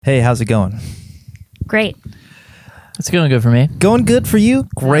Hey, how's it going? Great. It's going good for me. Going good for you?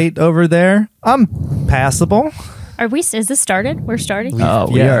 Great over there. I'm passable. Are we? Is this started? We're starting. We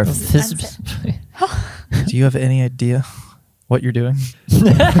We Yeah. are. Do you have any idea what you're doing?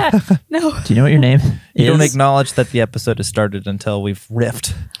 No. Do you know what your name You don't is? acknowledge that the episode has started until we've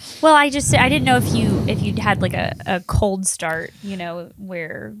riffed. Well, I didn't know if you had like a cold start, you know,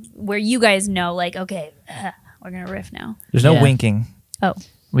 where you guys know, like, okay, we're gonna riff now. There's no Yeah. winking. Oh,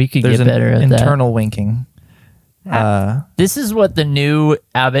 We could There's get an better at internal winking. This is what the new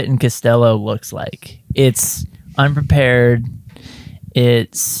Abbott and Costello looks like. It's unprepared.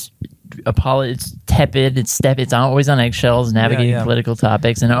 It's it's tepid. It's always on eggshells, navigating yeah. political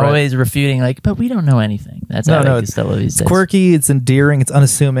topics, and Right. always refuting. Like, but we don't know anything. That's No, Abbott no, and Costello these It's days. quirky, it's endearing, it's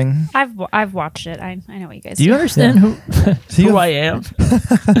unassuming. I've watched it. I know what you guys Do you understand who you- who I am? Do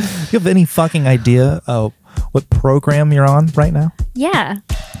you have any fucking idea of what program you're on right now? Yeah.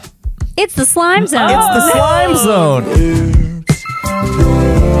 It's the slime zone. It's the Slime Zone.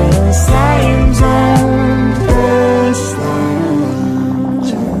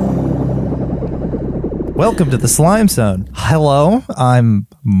 Welcome to the Slime Zone. Hello, I'm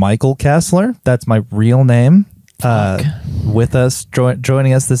Michael Kessler. That's my real name. With us,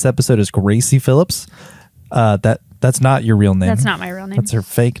 joining us this episode is GRACI PHILLIPS. That's not your real name. That's not my real name. That's her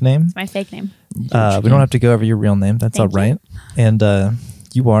fake name. It's my fake name. We don't have to go over your real name. That's Thank all right. And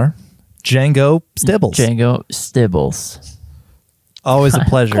you are Django Stibbles. Django Stibbles. Always a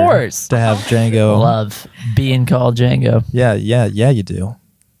pleasure course. to have Django. Love being called Django. Yeah, you do.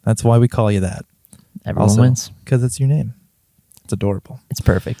 That's why we call you that. Everyone wins. Because it's your name. It's adorable. It's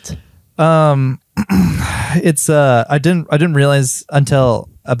perfect. It's I didn't realize until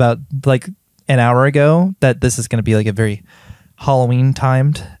about like an hour ago that this is going to be like a very Halloween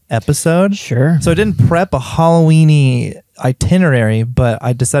timed episode. Sure. So I didn't prep a Halloweeny itinerary, but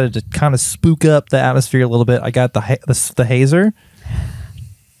I decided to kind of spook up the atmosphere a little bit. I got the hazer,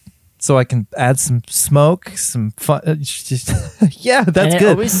 so I can add some smoke, some fun. Yeah, that's and it good.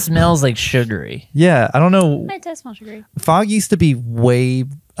 always smells like sugary. Yeah, I don't know. It does smell sugary. Fog used to be way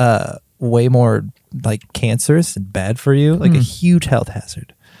more like cancerous and bad for you, like a huge health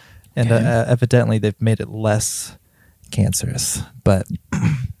hazard. And evidently they've made it less cancerous, but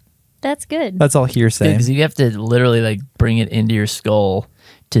That's good. that's all hearsay. Because you have to literally like bring it into your skull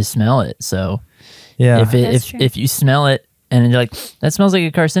to smell it. So Yeah. That's true. if you smell it and you're like, that smells like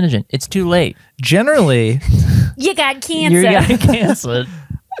a carcinogen, it's too late. Generally, You got cancer. You're gonna cancel it.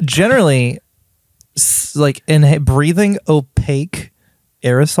 like breathing opaque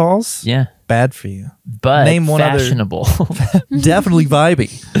aerosols, Yeah. bad for you. But Name one other- fashionable. Definitely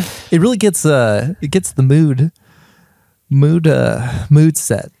vibey. It really gets the mood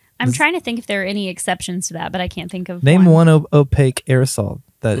set. I'm trying to think if there are any exceptions to that, but I can't think of Name one opaque aerosol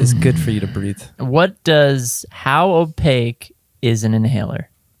that is good for you to breathe. How opaque is an inhaler?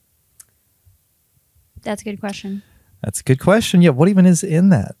 That's a good question. That's a good question. Yeah, what even is in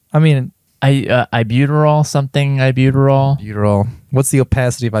that? I mean, Ibuterol, Ibuterol. What's the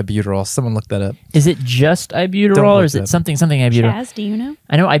opacity of Ibuterol? Someone look that up. Is it just Ibuterol Don't or look is it it up. something Ibuterol? Chaz, do you know?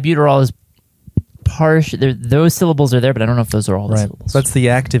 I know Ibuterol is partial. Those syllables are there, but I don't know if those are all the Right. syllables. That's the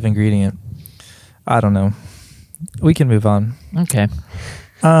active ingredient. I don't know. We can move on. Okay.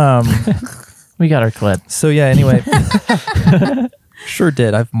 Um, We got our clip. so yeah, anyway. Sure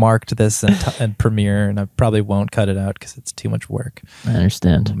did. I've marked this in Premiere, and I probably won't cut it out because it's too much work. I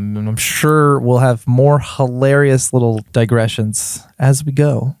understand. And I'm sure we'll have more hilarious little digressions as we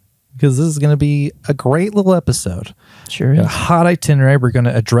go, because this is going to be a great little episode. Sure A is. hot itinerary. We're going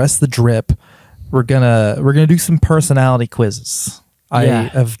to address the drip. We're gonna do some personality quizzes. I Yeah.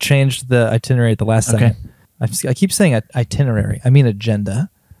 have changed the itinerary at the last Okay. second. I keep saying itinerary. I mean agenda.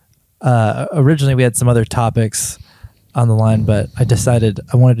 Originally, we had some other topics on the line, but I decided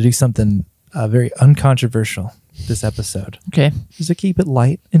I wanted to do something very uncontroversial this episode. Okay. Just to keep it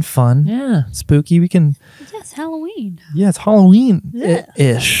light and fun, Yeah. spooky. We can, Yes, Halloween. yeah, it's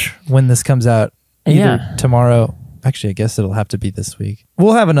Halloween-ish when this comes out. Either Yeah. tomorrow. Actually, I guess it'll have to be this week.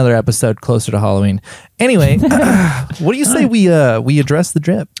 We'll have another episode closer to Halloween. Anyway, what do you say we address the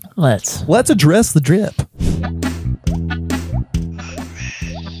drip? Let's. Let's address the drip.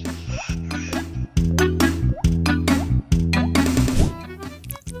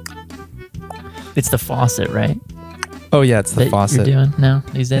 It's the faucet, right? Oh yeah, it's the That faucet. you're doing now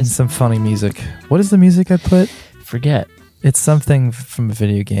these And days. some funny music. What is the music I put? Forget. It's something from a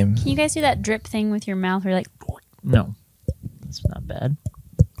video game. Can you guys do that drip thing with your mouth? Where you're like, No. It's not bad.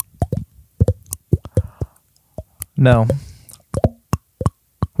 No.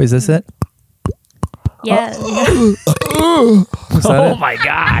 Wait, is this it? Yeah. Oh my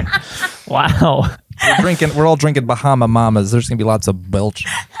god! Wow. We're all drinking Bahama Mamas. There's gonna be lots of belch.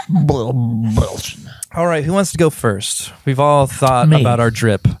 All right, who wants to go first? We've all thought Me. about our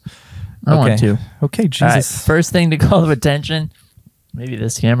drip. I want to. Okay, All right, Jesus. first thing to call to attention, maybe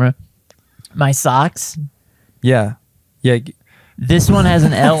this camera. My socks. Yeah. This one has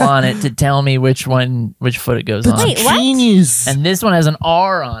an L on it to tell me which foot it goes on. Wait, what? Genius. And this one has an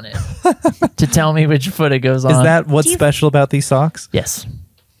R on it to tell me which foot it goes on. Is that what's Do you- special about these socks? Yes.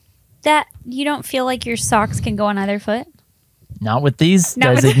 That you don't feel like your socks can go on either foot? Not with these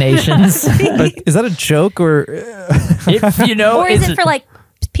Not with- designations. Is that a joke or? If you know, Or is it's it for like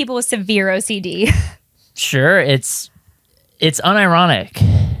people with severe OCD? sure. It's unironic.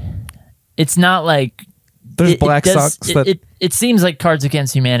 It's not like There's black socks that. It seems like Cards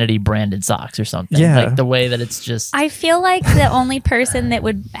Against Humanity branded socks or something. Yeah. Like the way that it's just. I feel like the only person that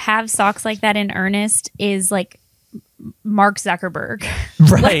would have socks like that in earnest is like Mark Zuckerberg.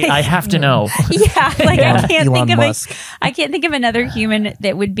 Right. I have to know. Yeah, like I can't Elon think of Musk. I can't think of another human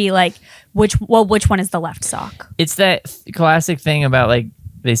that would be like which one is the left sock? It's that classic thing about like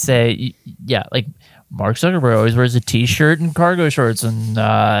they say, yeah, like Mark Zuckerberg always wears a T-shirt and cargo shorts,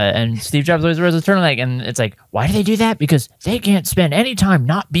 and Steve Jobs always wears a turtleneck, and it's like, why do they do that? Because they can't spend any time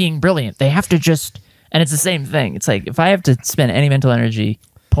not being brilliant. They have to just, and it's the same thing. It's like if I have to spend any mental energy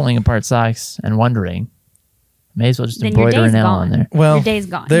pulling apart socks and wondering, may as well just Then your embroider an day's L on gone. there. Well, Your day's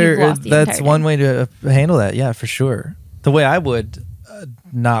gone. There, You've lost the that's entire one day. way to handle that. Yeah, for sure. The way I would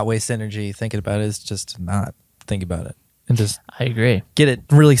not waste energy thinking about it is just to not think about it and just I agree. get it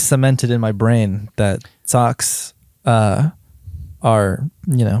really cemented in my brain that socks are,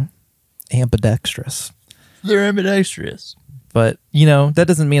 ambidextrous. They're ambidextrous. But that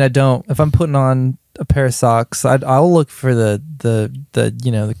doesn't mean I don't. If I'm putting on a pair of socks, I'll look for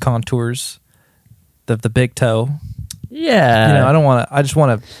the contours, the big toe. Yeah. I don't want to. I just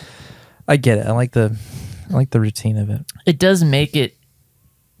want to. I get it. I like the routine of it. It does make it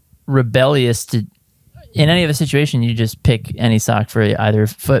rebellious to, in any other situation, you just pick any sock for either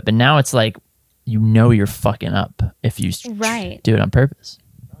foot. But now it's like, you're fucking up if you Right. do it on purpose.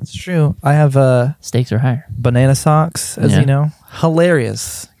 It's true. I have Stakes are higher. banana socks, as Yeah. you know.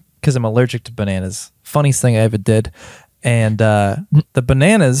 Hilarious because I'm allergic to bananas. Funniest thing I ever did. And the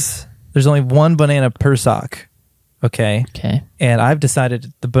bananas, there's only one banana per sock. Okay. Okay. And I've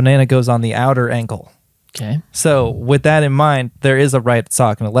decided the banana goes on the outer ankle. Okay. So with that in mind, there is a right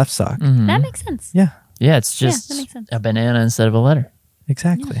sock and a left sock. Mhm. That makes sense. Yeah, Yeah, it's Yeah, just that makes sense. a banana instead of a letter.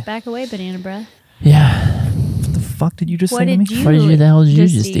 exactly. Back away, banana breath. Yeah. What the fuck did you just What say to me? did you? What the hell did you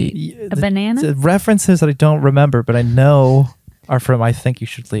just eat? Yeah, A banana? The references that I don't remember, but I know are from I Think You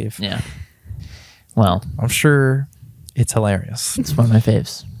Should Leave. Yeah. Well, I'm sure it's hilarious. it's one of my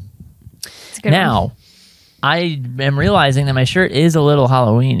faves. It's a good one. Now, I am realizing that my shirt is a little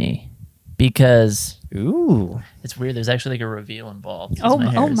Halloween-y because Ooh. it's weird. There's actually like a reveal involved. 'cause Oh,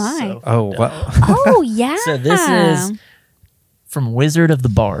 my hair oh is my. so Oh, fucked wow. up. Oh yeah. So this is from Wizard of the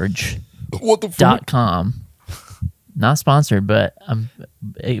Barge. What the .com. Not sponsored, but I'm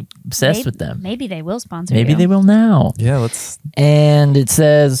obsessed with them. Maybe they will sponsor. Maybe you. they will now. Yeah, let's. And it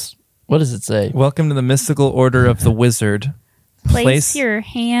says, what does it say? Welcome to the mystical order of the wizard. Place your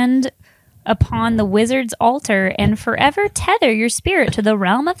hand upon the wizard's altar and forever tether your spirit to the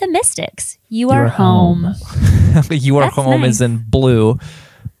realm of the mystics. You are home. You are That's home nice. is in blue.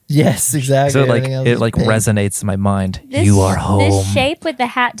 Yes, exactly. So it resonates in my mind. This, You are home. This shape with the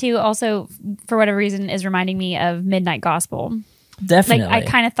hat too also, for whatever reason, is reminding me of Midnight Gospel. Definitely. Like I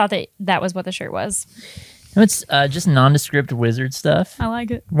kind of thought that was what the shirt was. It's just nondescript wizard stuff. I like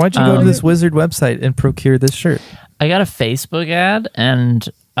it. Why'd you go to this wizard website and procure this shirt? I got a Facebook ad, and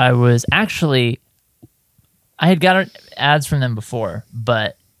I had gotten ads from them before,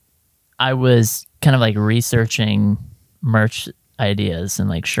 but I was kind of like researching merch ideas and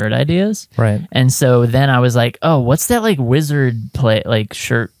like shirt ideas. Right. And so then I was like, oh, what's that like wizard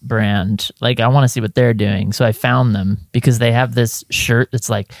shirt brand? Like I want to see what they're doing. So I found them because they have this shirt that's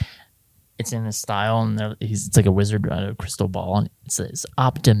like, it's in this style and it's like a wizard on a crystal ball and it says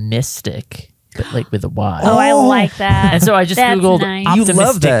optimistic, but like with a Y. Oh, I like that. And so I just That's Googled nice. You optimistic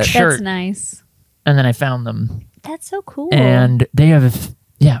love that. shirt That's nice. and then I found them That's so cool. and they have,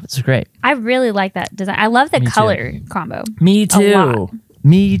 it's great. I really like that design. I love the Me too. color combo. Me too. lot.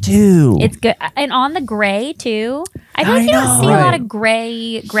 Me too. It's good. And on the gray too. I feel like you don't see a lot of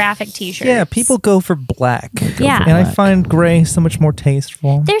gray graphic t-shirts. Yeah, people go for black. Yeah. And I find gray so much more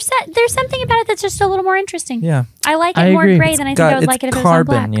tasteful. There's something about it that's just a little more interesting. Yeah. I like it I more agree. gray than I think I would It's like it if it was on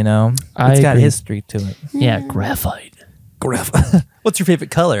black. carbon, you know? I It's got agree. history to it. yeah, graphite. Graphite. What's your favorite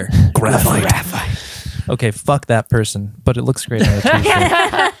color? Graphite. Okay, fuck that person, but it looks great on a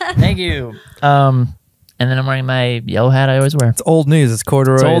t-shirt. Thank you. And then I'm wearing my yellow hat I always wear. It's old news. It's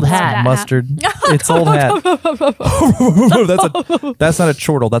corduroy. It's old it's hat. Mustard. It's old hat. That's not a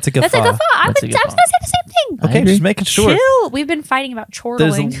chortle. That's a guffaw. That's a guffaw. I was That's a going to guffaw. say the same thing. I Okay, agree. just making sure. Chill. We've been fighting about There's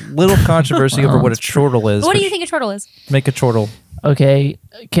chortling. a little controversy over what a chortle is. What do you think a chortle is? Make a chortle. Okay,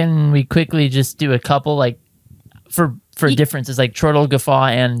 can we quickly just do a couple like for differences like chortle, guffaw,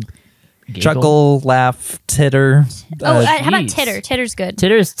 and giggle? Chuckle, laugh, titter. How about geez. titter? Titter's good.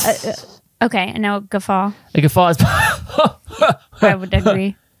 Titters. Okay, and now guffaw. A guffaw is. I would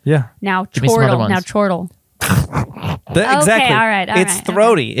agree. Yeah. Now Give me some other chortle. ones. Now chortle. Exactly. all right, It's okay.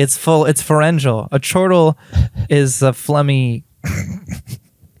 throaty. It's full. It's pharyngeal. A chortle is a phlegmy.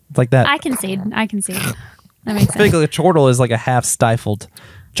 like that. I concede. That makes I sense. think like a chortle is like a half stifled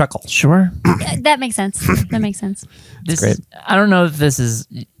chuckle. Sure. That makes sense. This great. I don't know if this is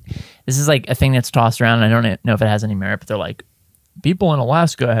like a thing that's tossed around. And I don't know if it has any merit, but they're like, people in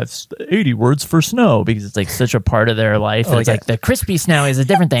Alaska have 80 words for snow because it's like such a part of their life. Oh, It's yeah. like the crispy snow is a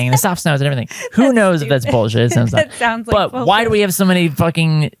different thing and the soft snow is a different thing. Who knows if that's bullshit? It sounds like. That sounds like But why do we have so many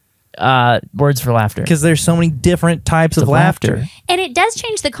fucking words for laughter? Because there's so many different types of laughter. And it does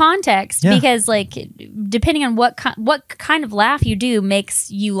change the context Yeah. because, like, depending on what kind of laugh you do,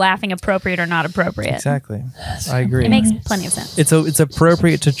 makes you laughing appropriate or not appropriate. Exactly. I agree. It makes plenty of sense. It's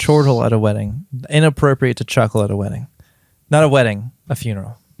appropriate to chortle at a wedding. Inappropriate to chuckle at a wedding. Not a wedding, a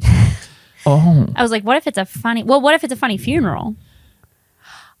funeral. Oh, I was like, what if it's a funny? Well, what if it's a funny funeral?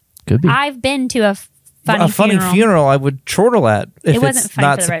 could be. I've been to a funny funeral I would chortle at if It wasn't it's funny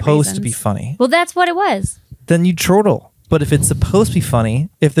not for the right supposed to be reasons. funny. Well, that's what it was. Then you chortle. But if it's supposed to be funny,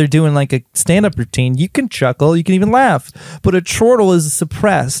 if they're doing like a stand-up routine, you can chuckle, you can even laugh. But a chortle is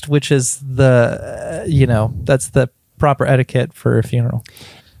suppressed, which is the, that's the proper etiquette for a funeral.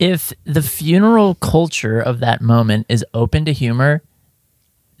 If the funeral culture of that moment is open to humor,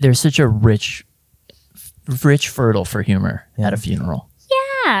 there's such a rich fertile for humor at a funeral.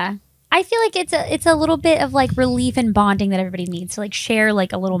 Yeah. I feel like it's a little bit of like relief and bonding that everybody needs to like share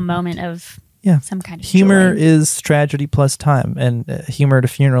like a little moment of some kind of humor joy. is tragedy plus time, and humor at a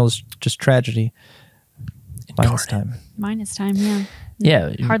funeral is just tragedy minus time. Minus time, yeah.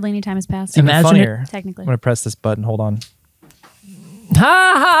 Yeah. Hardly any time has passed. Even Imagine funnier. I'm Technically. going to press this button. Hold on.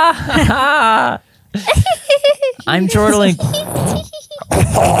 Ha ha ha! I'm chortling.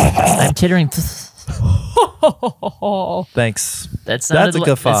 I'm tittering. Thanks. That sounded That's a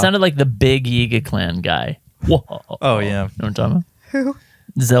guffaw. That sounded like the big Yiga Clan guy. Whoa. Oh, yeah. You know what I'm talking about? Who?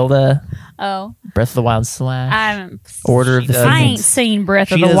 Zelda, Oh. Breath of the Wild slash. I'm Order of the I ain't Phoenix. seen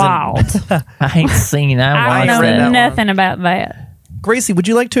Breath of She the doesn't- Wild. I ain't seen that I one. don't read that know one. nothing about that. Gracie, would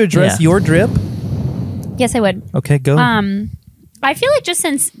you like to address Yeah. your drip? Yes, I would. Okay, go. I feel like just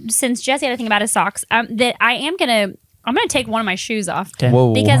since Jesse had a thing about his socks, that I'm gonna take one of my shoes off Okay.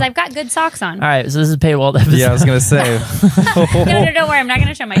 Whoa. because I've got good socks on. All right, so this is a paywall episode. Yeah, I was going to say. No, don't worry. I'm not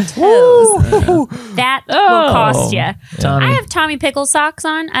gonna show my toes. That will cost you. Tommy. I have Tommy Pickles socks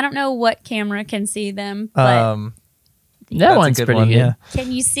on. I don't know what camera can see them, but that that's a one's good pretty one, good. yeah.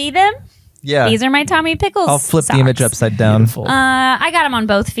 can you see them? Yeah. These are my Tommy Pickles. I'll flip socks. the image upside down. Beautiful. I got them on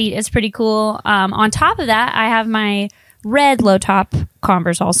both feet. It's pretty cool. On top of that, I have my red low top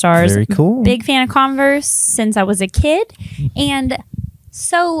Converse All Stars. Very cool. Big fan of Converse since I was a kid, and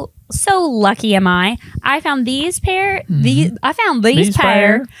so lucky am I. I found these pair. I found these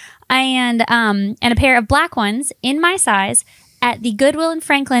pair, and a pair of black ones in my size at the Goodwill in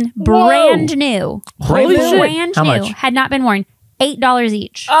Franklin, brand new. Holy shit. Brand How new. much? Had not been worn. $8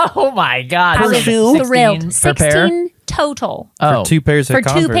 each. Oh my god! I was So thrilled. 16 per pair? 16 total Oh, For 2 pairs of for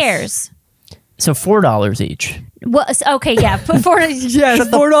Converse. 2 pairs. so $4 each. Well, okay, yeah.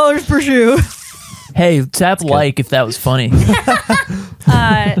 $4 per shoe. Hey, tap like if that was funny.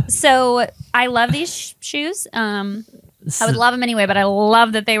 So I love these shoes. I would love them anyway, but I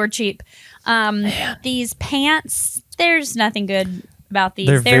love that they were cheap. These pants, there's nothing good about these.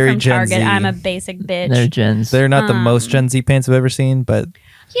 They're They're very from Gen Target. Z. I'm a basic bitch. They're gens. They're not the most Gen Z pants I've ever seen, but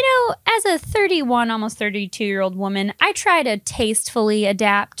As a 31, almost 32-year-old woman, I try to tastefully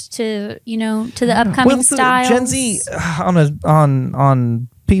adapt to the upcoming styles. Gen Z on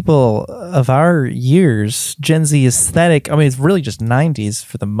people of our years, Gen Z aesthetic. I mean, it's really just 90s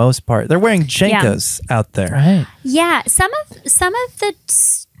for the most part. They're wearing Jenkos out there. Right. Yeah, some of the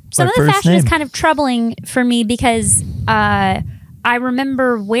My first fashion is name. kind of troubling for me because I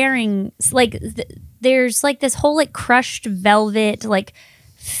remember wearing there's like this whole like crushed velvet like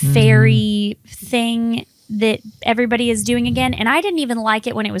fairy thing that everybody is doing again, and I didn't even like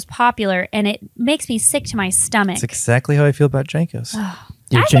it when it was popular, and it makes me sick to my stomach. That's exactly how I feel about Jenkos. I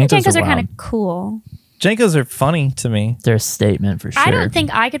think Jenkos are kind of cool. Jenkos are funny to me. They're a statement for sure. I don't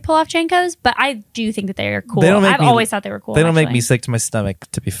think I could pull off Jenkos, but I do think that they are cool. They don't make I've me- always thought they were cool. They don't make actually. me sick to my stomach,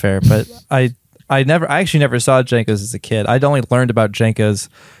 to be fair. But I actually never saw Jenkos as a kid. I'd only learned about Jenkos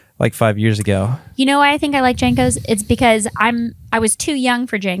like 5 years ago. You know why I think I like Jenkos? It's because I was too young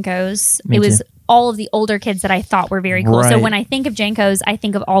for Jenkos. Me It was too. all of the older kids that I thought were very cool. So Right. when I think of Jenkos, I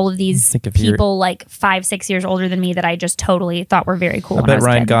think of all of these Think of your- people like 5-6 years older than me that I just totally thought were very cool. I when I bet was a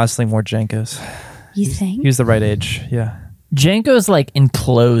Ryan kid. Gosling wore Jenkos. You think? He was the right age. Yeah. Jenkos like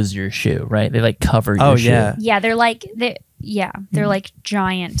enclose your shoe, right? They like cover your Oh, shoe. yeah. Yeah, they're like they're like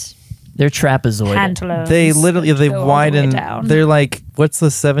giant They're trapezoidal. pantaloons. They literally which go all the way widen. down. They're like, what's the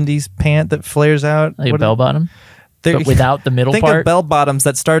 70s pant that flares out? Like a What- bell bottom, they're- but without the middle Think part. of bell bottoms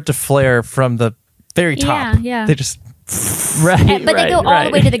that start to flare from the very top. Yeah. They just right, But they go all the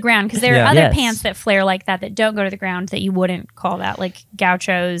way to the ground because there are Yeah. other Yes. pants that flare like that don't go to the ground that you wouldn't call that, like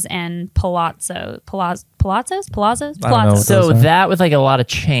gauchos and palazzos. I don't know. So Those are- that with like a lot of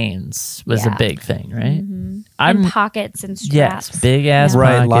chains was Yeah. a big thing, right? And pockets and straps. Yes, big ass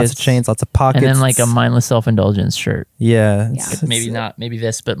right, pockets, lots of chains, lots of pockets. and then like a mindless self-indulgence shirt. yeah, Yeah. Maybe not, maybe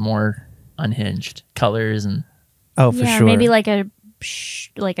this, but more unhinged colors and Oh, for Yeah, sure. maybe like a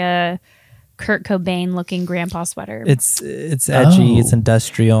Kurt Cobain looking grandpa sweater. it's edgy. Oh. It's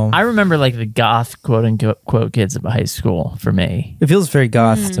industrial. I remember like the goth quote unquote kids of high school for me. It feels very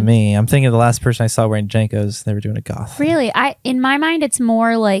goth Hmm. to me. I'm thinking of the last person I saw wearing Jenkos. They were doing a goth. Really, in my mind, it's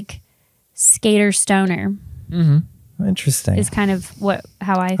more like skater stoner Interesting. is kind of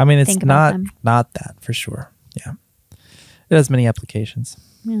how I. I mean, it's think about not that for sure. Yeah, it has many applications.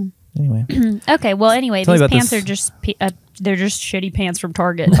 Yeah. Anyway, them. Okay, well, anyway, Tell me these about pants this. are just they're just shitty pants from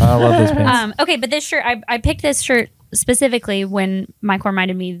Target. I love those pants. Okay, but this shirt, I picked this shirt specifically when Michael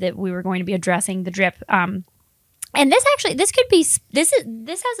reminded me that we were going to be addressing the drip. And this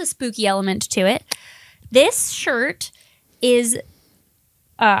has a spooky element to it. This shirt is.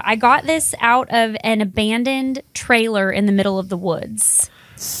 I got this out of an abandoned trailer in the middle of the woods.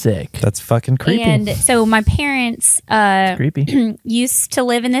 Sick. That's fucking creepy. And so my parents Creepy. used to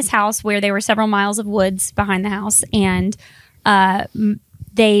live in this house where there were several miles of woods behind the house, and my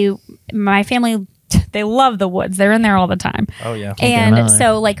family, they love the woods. They're in there all the time. oh yeah. get 'em out And of there.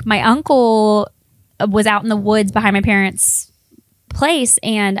 so like my uncle was out in the woods behind my parents' place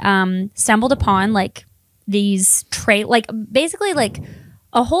and stumbled upon like these basically like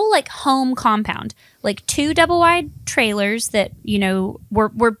a whole like home compound, like 2 double wide trailers that, you know,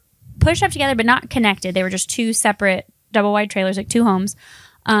 were pushed up together but not connected. They were just 2 separate double wide trailers, like 2 homes.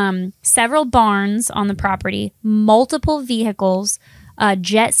 Several barns on the property, multiple vehicles, a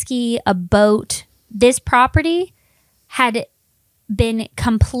jet ski, a boat. This property had been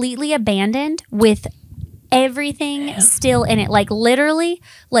completely abandoned with everything still in it, like literally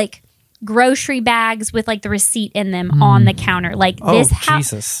like grocery bags with like the receipt in them on the counter. Like Oh this house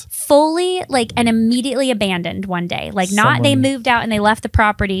Jesus. fully like and immediately abandoned one day. Like not they Someone- moved out and they left the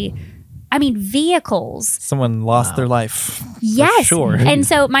property. I mean vehicles. Someone lost their life. Yes. sure. And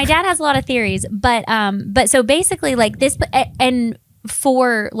so my dad has a lot of theories, but so basically like this and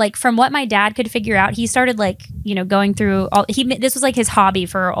for like from what my dad could figure out, he started like, you know, going through all this was like his hobby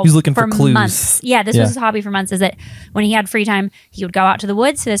for He was looking for clues. months. Yeah, this was his hobby for months, is that when he had free time, he would go out to the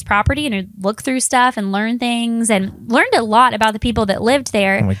woods to this property and he'd look through stuff and learn things, and learned a lot about the people that lived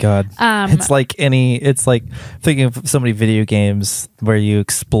there. Oh my god. It's like thinking of so many video games where you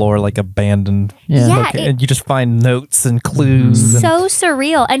explore like abandoned Yeah, and you just find notes and clues. and- So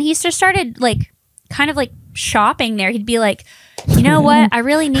surreal. And he just started like kind of like shopping there. He'd be like, you know what? I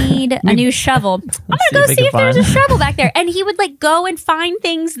really need a new shovel. I'm gonna go see if there's a shovel back there. And he would like go and find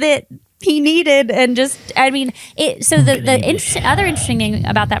things that he needed, and just I mean it. So the other interesting thing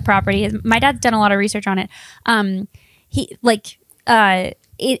about that property is my dad's done a lot of research on it.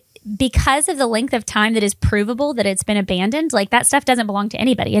 It because of the length of time that is provable that it's been abandoned, like that stuff doesn't belong to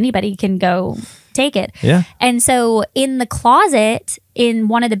anybody. Anybody can go take it. Yeah. And so in the closet in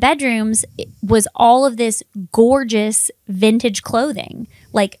one of the bedrooms was all of this gorgeous vintage clothing,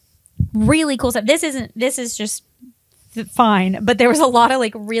 like really cool stuff. This is just fine, but there was a lot of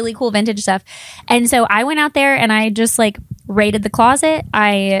like really cool vintage stuff. And so I went out there and I just like raided the closet.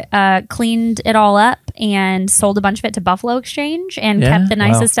 I cleaned it all up and sold a bunch of it to Buffalo Exchange and kept the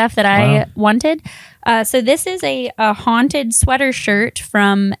nicest stuff that I wanted. So this is a haunted sweater shirt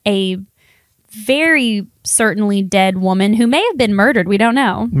from a very certainly dead woman who may have been murdered. We don't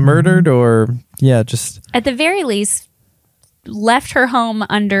know. Murdered or just At the very least, left her home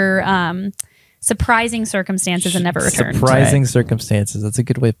under surprising circumstances and never returned. surprising circumstances. That's a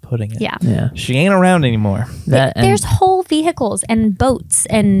good way of putting it. Yeah. Yeah. She ain't around anymore. That and There's whole vehicles and boats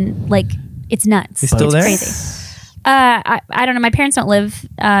and like It's nuts. You still It's there? crazy. I don't know. My parents don't live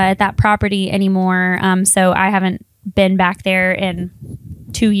at that property anymore, so I haven't been back there in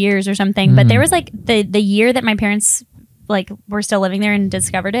 2 years or something. But there was like the year that my parents like were still living there and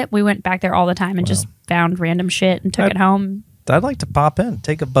discovered it. We went back there all the time and just found random shit and took it home. I'd like to pop in,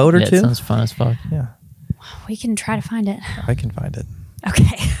 take a boat or Yeah, two. it sounds fun as fuck. Yeah, We can try to find it. I can find it.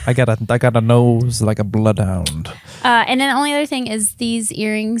 Okay. I got a nose like a bloodhound. And then the only other thing is these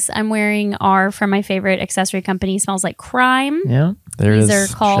earrings I'm wearing are from my favorite accessory company, Smells Like Crime. Yeah. There These it are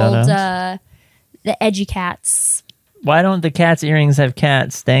is. called Shout the Edgy Cats. Why don't the cat's earrings have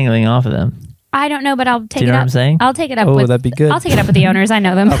cats dangling off of them? I don't know, but I'll take Do you it know up. what I'm saying? I'll take it up Oh, with that'd be good. I'll take it up with the owners. I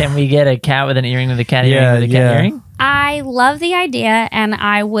know them. Can we get a cat with an earring with a cat Yeah, earring with a cat yeah. earring? I love the idea, and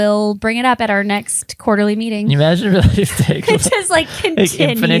I will bring it up at our next quarterly meeting. Can you imagine really take It just like continues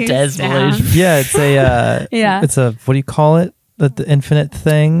infinite down. escalation? Yeah, it's a Yeah. It's a what do you call it? The infinite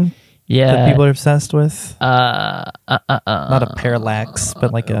thing Yeah. that people are obsessed with. Not Not a parallax,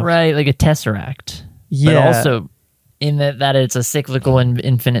 but like a right, like a tesseract. yeah. But also in that it's a cyclical and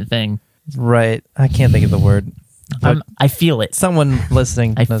infinite thing. right. I can't think of the word. But I feel it. someone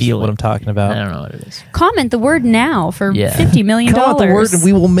listening I knows feel what it. I'm talking I about. don't know what it is. Comment the word now for Yeah. $50 million. Call out the word, and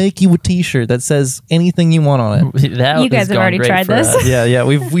we will make you a T-shirt that says anything you want on it. That You guys has have gone already great tried for this. us. Yeah.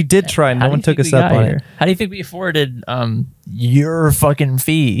 We did try. How No do one you took think us we up got on here? it. How do you think we afforded your fucking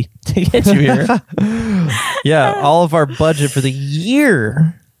fee to get you here? Yeah, all of our budget for the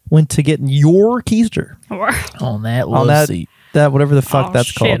year went to getting your keister On that on love that seat. that whatever the fuck that's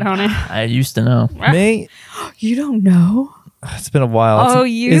shit, called. honey. I used to know. Me, You don't know? it's been a while. Oh, It's-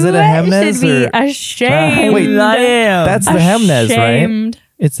 you is it a Hemnes should be or ashamed. Wait, I am. that's the Hemnes, right? Ashamed.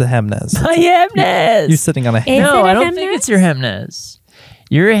 It's the Hemnes. my Hemnes. You're sitting on a Is No, it a I don't think Hemnes? it's your Hemnes.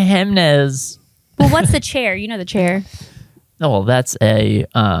 Your Hemnes. Well, what's the chair? You know the chair. Oh, well, that's a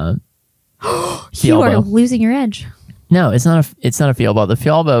You are fielbo. losing your edge. No, it's not a fielbo. The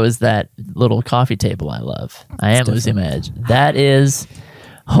fielbo is that little coffee table I love. I am losing my edge. That is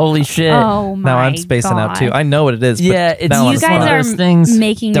holy shit. Oh my Now I'm spacing out too. God. I know what it is. But Yeah, it's- now You I'm You It's one guys of are those things-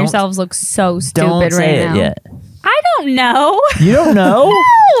 making don't- yourselves look so Don't stupid say right now. it yet. I don't know. You don't know?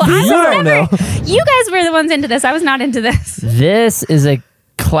 You don't know. You guys were the ones into this. I was not into this. This is a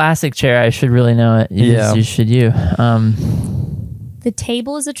classic chair. I should really know it. Yeah. You should you. The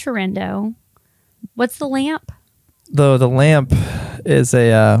table is a Turendo. What's the lamp? Though the lamp is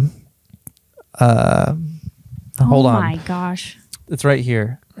a hold oh on. my gosh. It's right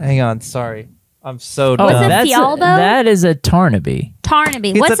here. Hang on, sorry. I'm so What's dumb. a that's fialbo? that is a Tarnaby.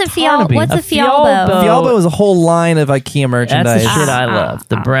 Tarnaby. It's What's a a fialbo? Tarnaby. What's A a fialbo? fialbo. Fialbo is a whole line of IKEA That's merchandise. the shit I love.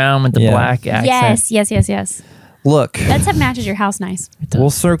 The brown with the Yeah. black accent. Yes. Look, That's what matches your house nice. does. we'll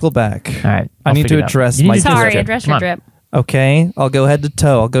circle back. All right. I I'll need figure to it out. address You need my to Sorry, drip. address Come your on. drip. Okay, I'll go head to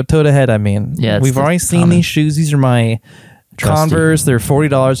toe. I'll go toe to head. I mean, Yeah, it's we've the already seen common. these shoes. These are my Trusty. Converse. They're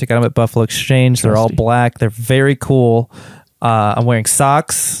 $40. I got them at Buffalo Exchange. They're all Trusty. black. They're very cool. I'm wearing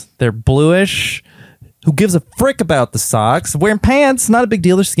socks. They're bluish. Who gives a frick about the socks? Wearing pants, not a big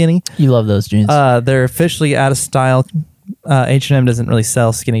deal. They're skinny. You love those jeans. They're officially out of style. H&M doesn't really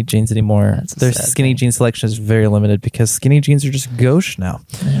sell skinny jeans anymore. That's a Their sad skinny thing. jean selection is very limited because skinny jeans are just gauche now.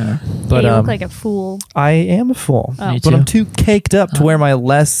 Yeah. But you look like a fool. I am a fool, Oh. Me but I'm too. too caked up to wear my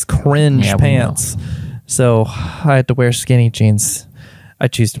less cringe Yeah, we pants. So I had to wear skinny jeans. I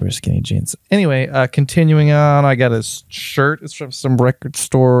choose to wear skinny jeans. Anyway, continuing on, I got a shirt. It's from some record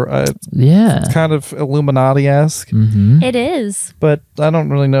store. Yeah. It's kind of Illuminati-esque, Mm-hmm. It is. but I don't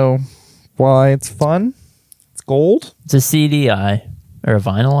really know why it's fun. It's gold. It's a CDI or a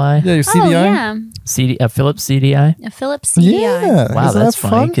vinyl eye. Yeah, your CDI. Oh, yeah. A Philips CDI. A Philips CDI. Yeah. Wow, Isn't that's that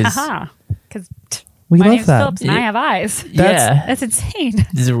funny fun? because Aha. Because We my love name's that. Phillips and I have eyes. yeah, That's insane.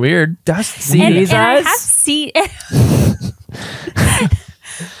 these are weird. That's See And, these and I eyes? have see.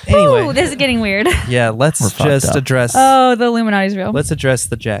 Anyway, Ooh, this is getting weird. yeah. Let's We're fucked just up. address. Oh, the Illuminati's real. Let's address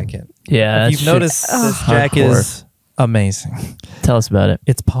the jacket. Yeah, If that you've shit's noticed, this jacket hardcore. is amazing. Tell us about it.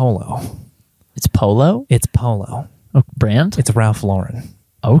 It's polo. It's Polo. It's polo. Oh, brand. It's Ralph Lauren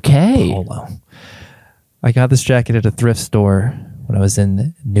Okay. polo. I got this jacket at a thrift store when I was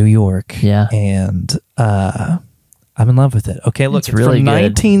in New York. Yeah. And I'm in love with it. Okay, look, It's it's really from good.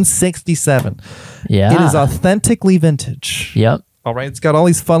 1967. Yeah. It is authentically vintage. Yep. All right, it's got all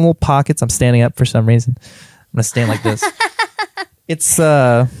these fun little pockets. I'm standing up for some reason. I'm gonna stand like this. It's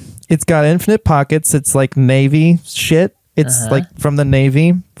got infinite pockets. It's like Navy shit. It's like from the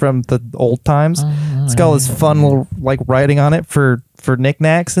Navy, from the old times. It's got all this fun little like writing on it for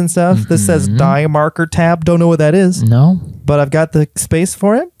knickknacks and stuff. This says die marker tab. Don't know what that is, No. but I've got the space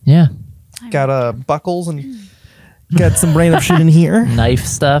for it. Yeah. Got buckles and Got some random shit in here. Knife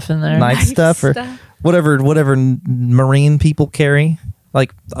stuff in there. Knife stuff or whatever marine people carry,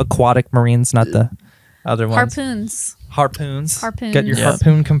 like aquatic marines, not the other ones. Harpoons. Got your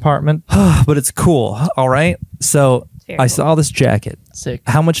harpoon compartment. But it's cool. All right. So I saw this jacket. Sick.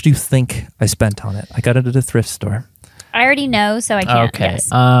 How much do you think I spent on it? I got it at a thrift store. I already know, so I can't guess.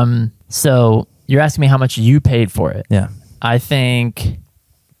 So you're asking me how much you paid for it. Yeah. I think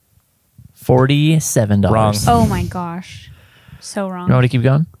 $47. Wrong. Oh my gosh. So wrong. You want me to keep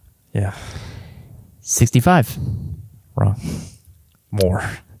going? Yeah. 65. Wrong. More.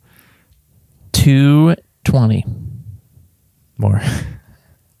 220. More.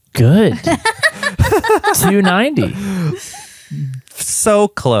 Good. 290. So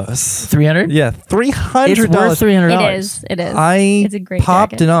close. 300? Yeah, $300. It's worth $300. It is. It's a great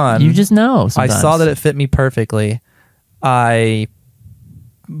popped jacket. it on. You just know sometimes. I saw that it fit me perfectly. I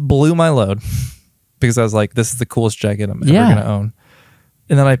blew my load because I was like, this is the coolest jacket I'm ever going to own.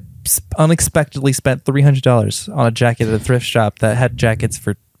 And then I unexpectedly spent $300 on a jacket at a thrift shop that had jackets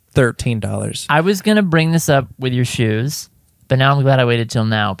for $13. I was going to bring this up with your shoes, but now I'm glad I waited till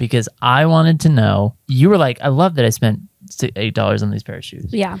now because I wanted to know. You were like, I love that I spent $8 on these pair of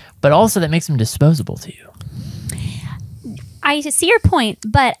shoes. Yeah. But also that makes them disposable to you. I see your point,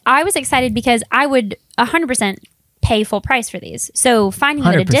 but I was excited because I would 100% pay full price for these. So finding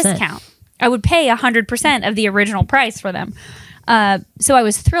them at a 100%. discount, I would pay 100% of the original price for them. So I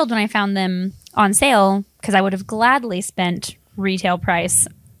was thrilled when I found them on sale because I would have gladly spent retail price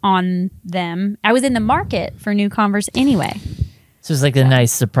on them. I was in the market for new Converse anyway. So it's like a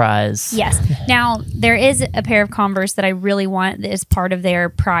nice surprise. Yes. Now, there is a pair of Converse that I really want that is part of their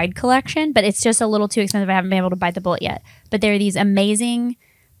Pride collection, but it's just a little too expensive. I haven't been able to bite the bullet yet. But they're these amazing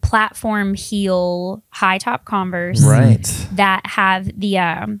platform heel high-top Converse that have the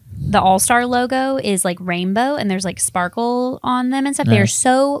All-Star logo is like rainbow, and there's like sparkle on them and stuff. Nice. They're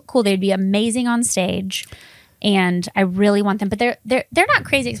so cool. They'd be amazing on stage. And I really want them, but they're not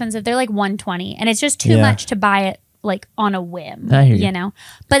crazy expensive. They're like $120, and it's just too much to buy it like on a whim, I hear you. you know.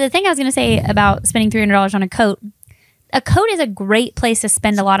 But the thing I was going to say about spending $300 on a coat is a great place to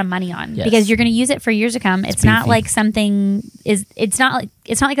spend a lot of money on because you're going to use it for years to come. It's not like it's not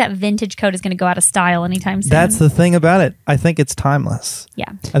like that vintage coat is going to go out of style anytime soon. That's the thing about it. I think it's timeless. Yeah,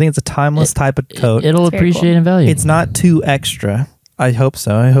 I think it's a timeless type of coat. It'll appreciate in value. It's not too extra. I hope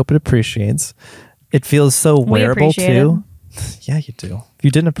so. I hope it appreciates. It feels so wearable too. Yeah, you do. If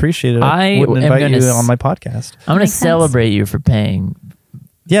you didn't appreciate it, I wouldn't invite you on my podcast. I'm going to celebrate you for paying.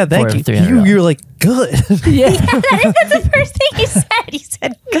 Yeah, thank you. $300. You're like, good. yeah, that's the first thing he said. He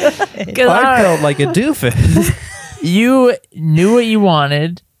said, good. I felt like a doofus. You knew what you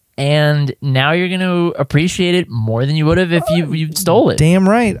wanted, and now you're going to appreciate it more than you would have if you stole it. Damn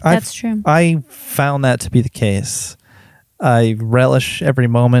right. That's true. I found that to be the case. I relish every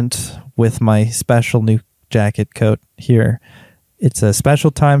moment with my special new jacket coat here. It's a special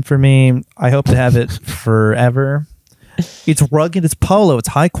time for me. I hope to have it forever. It's rugged. It's polo. It's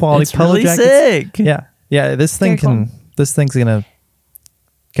high quality it's polo really jackets. Sick. Yeah. This thing's gonna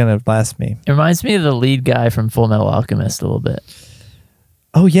last me. It reminds me of the lead guy from Full Metal Alchemist a little bit,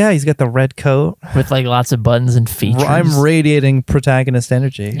 Oh yeah, he's got the red coat with like lots of buttons and features. I'm radiating protagonist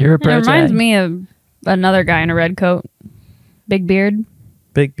energy. You're a It reminds me of another guy in a red coat, big beard.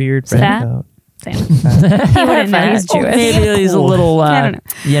 Big beard, red Fat? coat. Same. He wouldn't know. He's Jewish. Maybe he's a little, I don't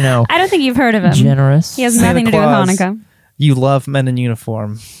know. I don't think you've heard of him. generous. He has Santa nothing to do with Claus. Hanukkah. You love men in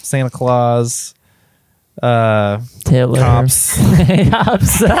uniform. Santa Claus. Taylor. Cops.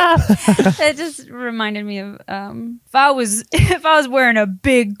 Cops. It just reminded me of if I was wearing a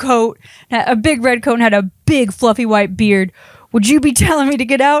big coat, a big red coat, and had a big fluffy white beard, would you be telling me to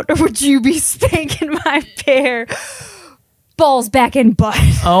get out, or would you be spanking my pair balls back in butt?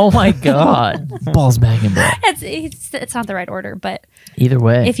 Oh my God. Balls back in butt. It's not the right order, but Either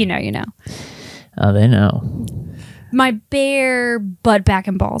way. if you know, you know. Oh, they know. My bare butt back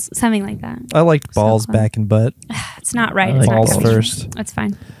and balls, something like that. I liked balls fun. back and butt. It's not right. I It's like not balls good. first. It's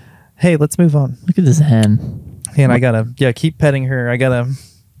fine. Hey, let's move on. Look at this hen. And I gotta keep petting her. I gotta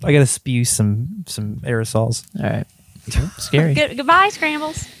spew some aerosols. All right. Scary. Goodbye,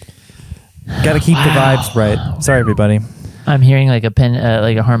 Scrambles. Gotta keep the vibes right. Sorry, everybody. I'm hearing like a pen,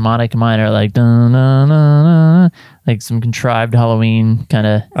 like a harmonic minor, like dun, dun, dun, dun, like some contrived Halloween kind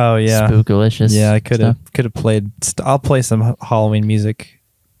of spookalicious. Yeah, I could have played. I'll play some Halloween music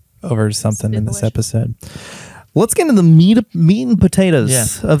over something in this episode. Let's get into the meat and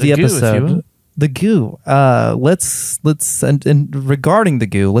potatoes of the goo, if you episode. will. The goo. Let's and regarding the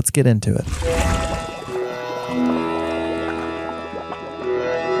goo, let's get into it.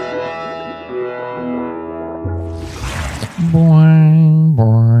 boing,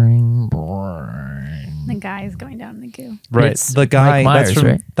 boing, boing. The guy is going down in the goo. Right. It's The guy Mike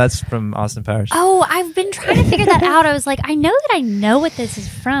Myers, that's from Austin Powers. Oh, I've been trying to figure that out. I was like, I know that I know what this is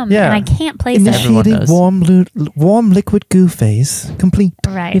from, Yeah. and I can't place it. Everyone Initiating knows. warm liquid goo phase complete.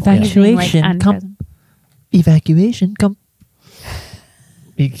 Right. Evacuation, Using, come- Evacuation, come.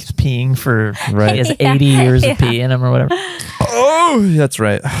 He's peeing for Right. he has 80 years of pee in him or whatever. Oh, that's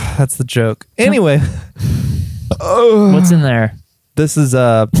right. That's the joke. Anyway, What's in there? this is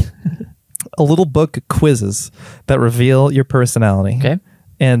a little book of quizzes that reveal your personality. Okay.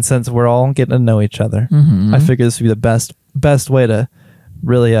 And since we're all getting to know each other, Mhm. I figure this would be the best way to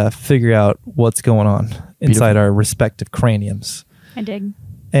really figure out what's going on inside our respective craniums. I dig.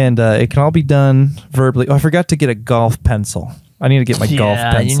 And it can all be done verbally. Oh, I forgot to get a golf pencil. I need to get my golf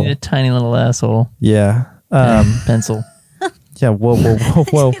Yeah, you pencil. need a tiny little asshole Yeah. pencil. Yeah.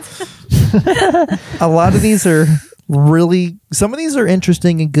 Whoa. A lot of these are really, some of these are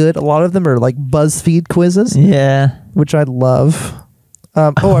interesting and good. A lot of them are like BuzzFeed quizzes, Yeah. which I love.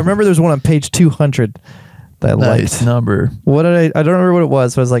 I remember there's one on page 200 that I Nice liked. number. What did I don't remember what it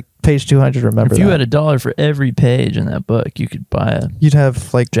was. So I was like, page 200, remember If you that. had $1 for every page in that book, you could buy a You'd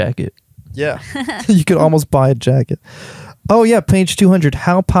have like, jacket. yeah, you could almost buy a jacket. Oh yeah, page 200.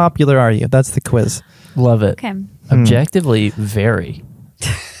 How popular are you? That's the quiz. Love it. Okay. Objectively, very.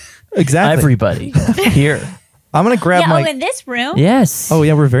 Exactly. Everybody here. I'm going to grab Yeah, my... in this room, Yes. Oh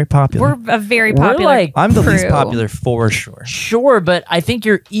yeah, we're very popular. we're a very We're popular. like- I'm the least crew. popular for sure. Sure, but I think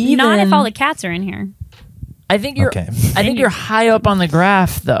you're even. Not if all the cats are in here. I think you're. Okay. I think you're high up on the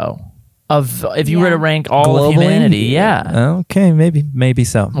graph, though. Of if you were Yeah. to rank all Globally? of humanity, yeah. Okay, maybe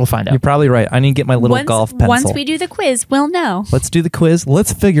so. We'll find out. You're probably right. I need to get my little golf pencil. Once we do the quiz, we'll know. Let's do the quiz.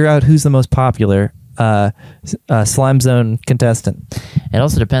 Let's figure out who's the most popular Slime Zone contestant. It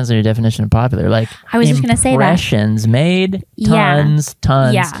also depends on your definition of popular. Like I was just gonna say that. impressions made Yeah.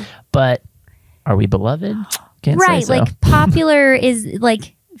 tons. Yeah. But are we beloved? Can't Right, say so. like popular is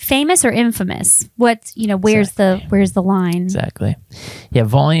like famous or infamous. What's where's the line? Exactly. Yeah,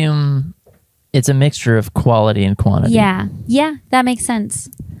 volume. It's a mixture of quality and quantity. Yeah, that makes sense.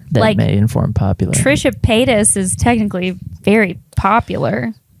 that like, may inform popular. Trisha Paytas is technically very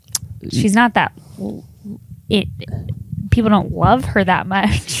popular. She's not that. People don't love her that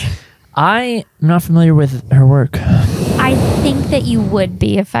much. I am not familiar with her work. I think that you would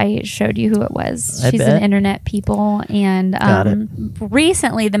be if I showed you who it was. I She's bet. an internet people, and Got it.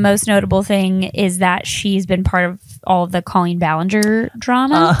 recently the most notable thing is that she's been part of all of the Colleen Ballinger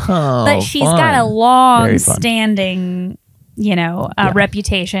drama. Oh, but she's fun. got a Very fun. long-standing,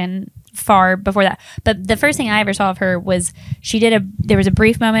 reputation far before that. But the first thing I ever saw of her was there was a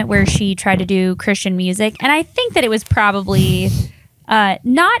brief moment where she tried to do Christian music, and I think that it was probably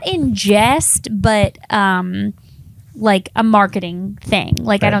not in jest, but like a marketing thing.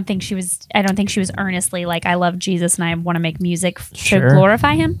 Like Right. I don't think she was earnestly like, I love Jesus and I want to make music Sure. to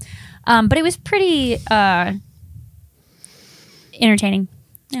glorify him. But it was pretty entertaining.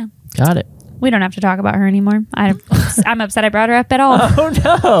 Yeah. Got it. We don't have to talk about her anymore. I'm upset I brought her up at all. Oh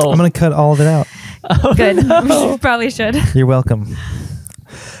no. I'm going to cut all of it out. Good. Probably should. You're welcome.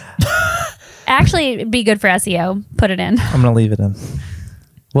 Actually, it'd be good for SEO. Put it in. I'm going to leave it in.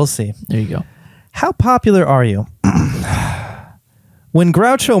 We'll see. There you go. How popular are you? When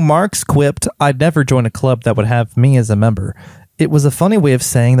Groucho Marx quipped, I'd never join a club that would have me as a member, it was a funny way of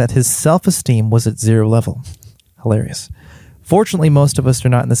saying that his self-esteem was at zero level. Hilarious. Fortunately, most of us are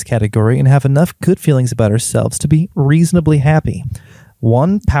not in this category and have enough good feelings about ourselves to be reasonably happy.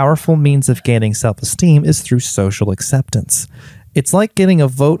 One powerful means of gaining self-esteem is through social acceptance. It's like getting a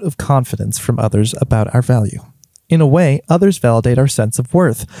vote of confidence from others about our value. In a way, others validate our sense of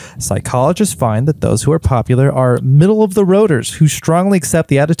worth. Psychologists find that those who are popular are middle-of-the-roaders who strongly accept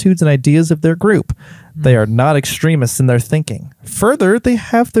the attitudes and ideas of their group. They are not extremists in their thinking. Further, they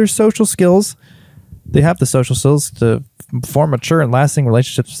have their social skills. They have the social skills to form mature and lasting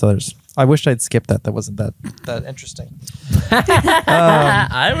relationships with others. I wish I'd skipped that. That wasn't that interesting.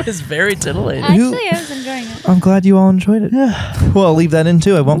 I was very titillated. Actually, I was enjoying it. I'm glad you all enjoyed it. Yeah. Well, I'll leave that in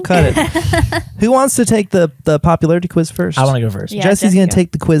too. I won't cut it. Who wants to take the popularity quiz first? I want to go first. Yeah. Jesse's Jesse, going to go.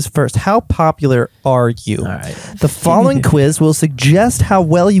 take the quiz first. How popular are you? All right. The following quiz will suggest how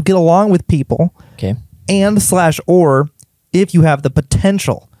well you get along with people Okay. and/or if you have the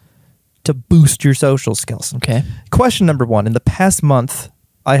potential to boost your social skills. Okay. Question number 1. In the past month,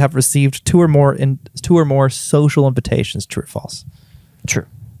 I have received two or more social invitations. True or false? True.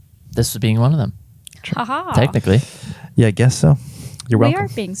 This is being one of them. Haha. Technically. Yeah, I guess so. You're we welcome. are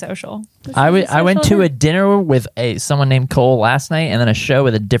being social. I went to a dinner with someone named Cole last night, and then a show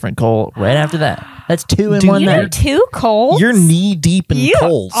with a different Cole right after that. That's 2 in Dude, one You know night. 2 Coles? You're knee deep in You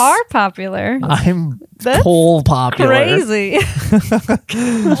coals. are popular. I'm That's Cole popular. Crazy.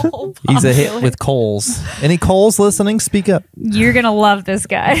 He's a hit with coals. Any coals listening? Speak up. You're gonna love this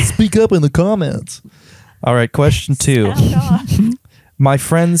guy. Speak up in the comments. All right, question 2. My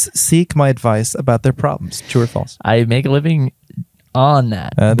friends seek my advice about their problems. True or false? I make a living on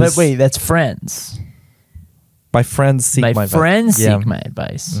that. But wait, that's friends. My friends seek my friends advice. seek my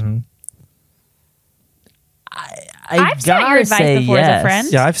advice. Mhm. I've sought your advice before as a friend.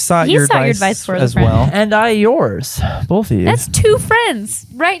 Yeah, I've sought He's your sought your advice advice for the as friend. well. And I yours. Both of you. That's 2 friends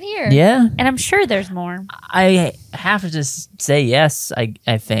right here. Yeah. And I'm sure there's more. I have to just say yes,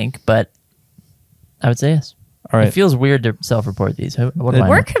 I think, but I would say yes. All right. It feels weird to self-report these. What do I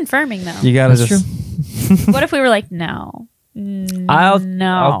We're know? confirming though. You gotta That's just. What if we were like, no? I'll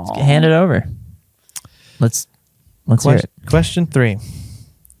No. hand it over. Let's hear it. Question 3.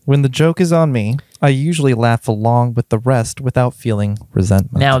 When the joke is on me, I usually laugh along with the rest without feeling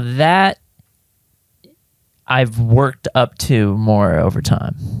resentment. Now that I've worked up to more over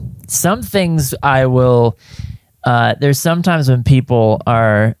time. Some things I will. There's sometimes when people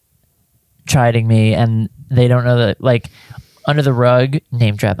are chiding me and they don't know that, like, under the rug,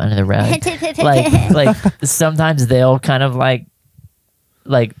 name drop under the rug. like sometimes they'll kind of like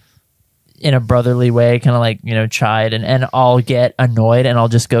in a brotherly way, kind of like, you know, chide, and I'll get annoyed and I'll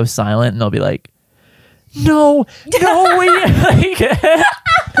just go silent and they'll be like, no,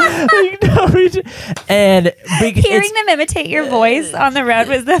 and Hearing them imitate your voice on the road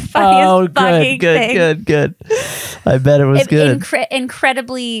was the funniest fucking thing. good. I bet it was good.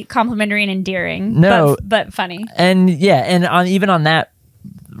 Incredibly complimentary and endearing. No. but funny. And yeah, and even on that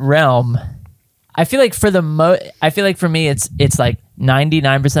realm, I feel like for me it's like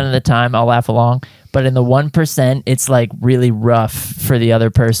 99% of the time I'll laugh along, but in the 1% it's like really rough for the other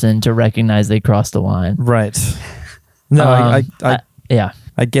person to recognize they crossed the line. Right. No, Yeah.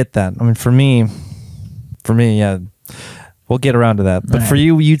 I get that. I mean, for me, yeah, we'll get around to that. But Right. for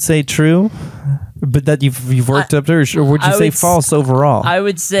you, you'd say true, but that you've worked up to, or would you I say would false overall? I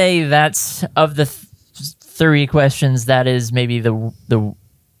would say that's of the 3 questions, that is maybe the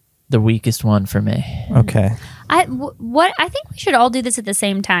weakest one for me. Okay. I think we should all do this at the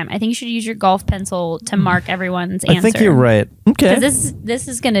same time. I think you should use your golf pencil to mark everyone's answer. I think you're right. Okay. Because this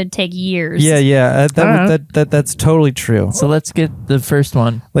is going to take years. Yeah. Alright. That's totally true. So let's get the first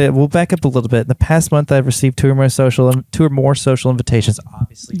one. We'll back up a little bit. In the past month, I've received 2 or more social invitations.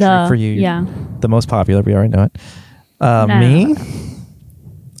 Obviously, true for you. Yeah. The most popular. We already know it. No. Me,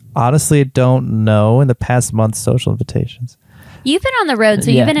 honestly, I don't know. In the past month, social invitations. You've been on the road,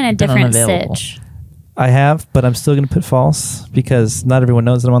 so Yeah, you've been in a been different unavailable. sitch. I have, but I'm still going to put false because not everyone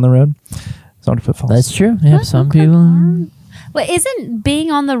knows that I'm on the road. So I'm going to put false. That's true. Yeah, some people. Well, isn't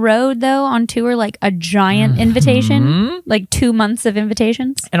being on the road though on tour like a giant invitation? Like 2 months of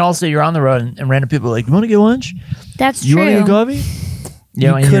invitations? And also, you're on the road, and random people are like, "You want to get lunch? That's You true. want to get coffee?"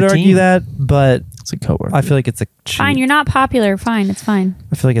 You and could your argue team. that, but It's a coworker. I feel like it's a cheat. Fine, you're not popular. Fine, it's fine.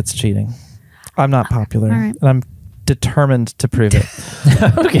 I feel like it's cheating. I'm not popular, All right. and I'm determined to prove it.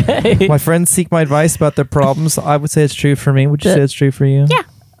 okay. My friends seek my advice about their problems. I would say it's true for me. Would you say it's true for you? Yeah.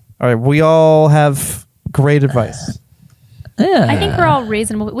 All right. We all have great advice. Yeah. I think we're all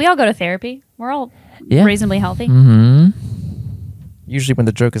reasonable. We all go to therapy. We're all Yeah. reasonably healthy. Mm-hmm. Usually when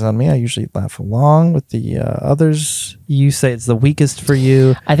the joke is on me, I usually laugh along with the others. You say it's the weakest for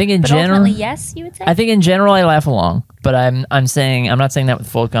you. I think in But general, ultimately, yes, you would say? I think in general I laugh along, but I'm not saying that with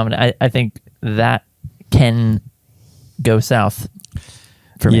full confidence. I think that can go south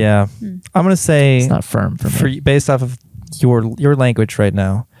for me. Yeah. I'm going to say It's not firm for me. based off of your language right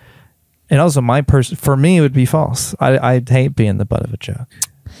now. And also for me, it would be false. I hate being the butt of a joke.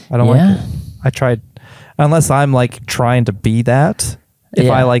 I don't like it. I tried, unless I'm like trying to be that. If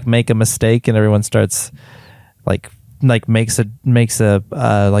I like make a mistake and everyone starts like makes a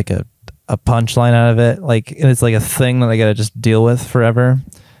like a punchline out of it, like, and it's like a thing that I got to just deal with forever.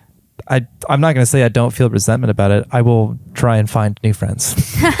 I'm not going to say I don't feel resentment about it. I will try and find new friends.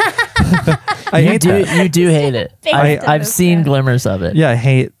 I hate that. You do hate it. I've seen glimmers of it. Yeah, I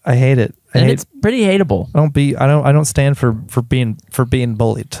hate it. It's pretty hateable. I don't stand for being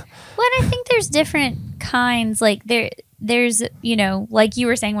bullied. Well, and I think there's different kinds. Like there's like you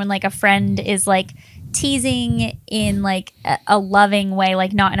were saying, when like a friend is like teasing in like a loving way,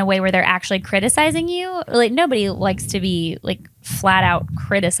 like not in a way where they're actually criticizing you. Like nobody likes to be like flat out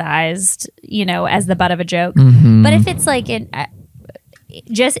criticized, as the butt of a joke. Mm-hmm. But if it's like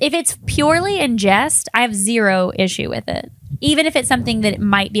if it's purely in jest, I have zero issue with it. even if it's something that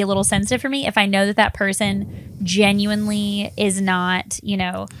might be a little sensitive for me, if I know that that person genuinely is not,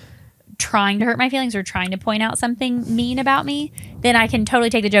 trying to hurt my feelings or trying to point out something mean about me, then I can totally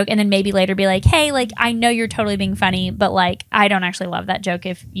take the joke and then maybe later be like, hey, like, I know you're totally being funny, but like, I don't actually love that joke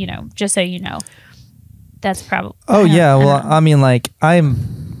if, just so you know. That's probably... Oh, yeah. Well, I mean, like, I'm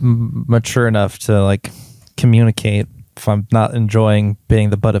mature enough to, like, communicate if I'm not enjoying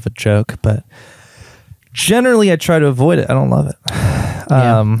being the butt of a joke, but generally I try to avoid it. I don't love it.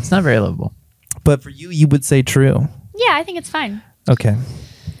 It's not very lovable. But for you would say true. Yeah, I think it's fine. Okay.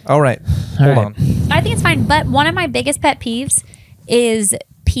 All right. Hold on. I think it's fine. But one of my biggest pet peeves is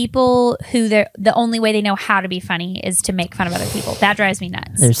people who the only way they know how to be funny is to make fun of other people. That drives me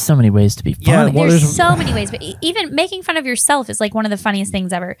nuts. There's so many ways to be funny. well, there's so many ways, but even making fun of yourself is like one of the funniest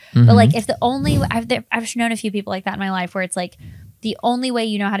things ever. But like, if the only I've known a few people like that in my life where it's like the only way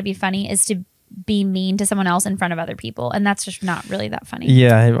you know how to be funny is to be mean to someone else in front of other people, and that's just not really that funny.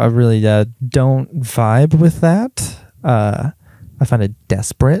 Yeah, I really don't vibe with that. I find it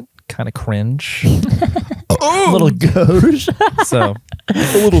desperate, kind of cringe. A little gauche. So, a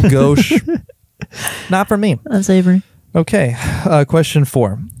little gauche. Not for me. Unsavory. Okay, question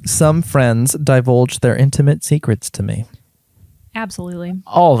 4. Some friends divulge their intimate secrets to me. Absolutely.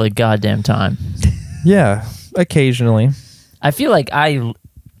 All the goddamn time. Yeah, occasionally. I feel like I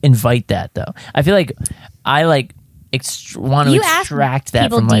invite that though. I feel like I like want to extract that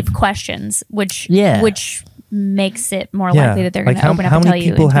people from deep like questions, which makes it more Yeah. likely that they're going to Like open up and tell you. how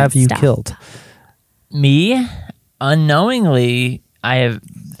many people have you stuff. killed? Me unknowingly.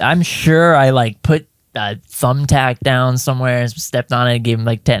 I'm sure I like put a thumbtack down somewhere, stepped on it, gave them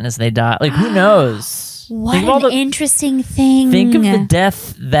like tetanus, and they died. Like who knows? What an interesting thing. Think of the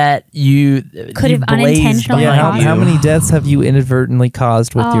death that you Could have blazed unintentionally behind caused. you. How many deaths have you inadvertently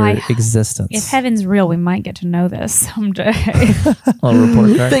caused with your existence? If heaven's real, we might get to know this someday. Little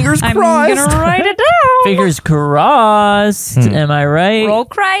report card. Fingers I'm crossed. gonna write it down. Fingers crossed. Am I right? Roll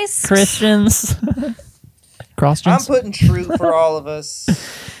Christ. Christians. Christians. putting true for all of us.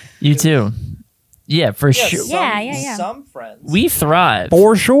 You too. Yeah, for sure. Yeah. Some friends. We thrive.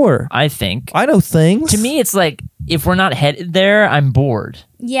 For sure. I think. I know things. To me, it's like if we're not headed there, I'm bored.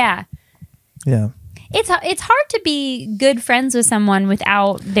 Yeah. Yeah. It's hard to be good friends with someone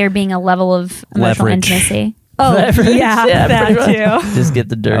without there being a level of emotional Leverage. intimacy. Oh, Leverage. yeah, pretty that much. too. Just get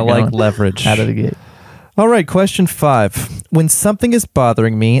the dirt. I like going leverage. out of the gate. All right, question 5. When something is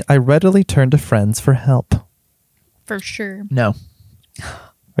bothering me, I readily turn to friends for help. For sure. No.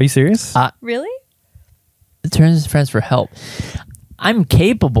 Are you serious? Really? It turns to friends for help. I'm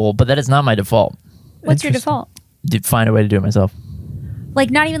capable, but that is not my default. What's your default? To find a way to do it myself.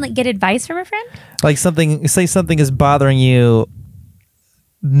 Like not even like get advice from a friend? Like say something is bothering you.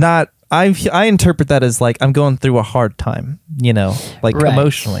 Not I interpret that as like I'm going through a hard time, like Right.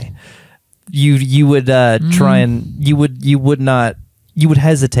 emotionally. You would try and you would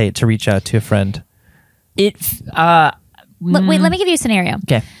hesitate to reach out to a friend. Wait, let me give you a scenario.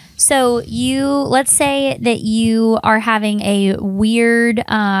 Okay. So let's say that you are having a weird,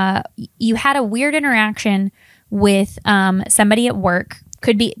 you had a weird interaction with somebody at work.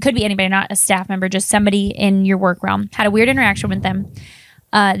 Could be anybody, not a staff member, just somebody in your work realm. Had a weird interaction with them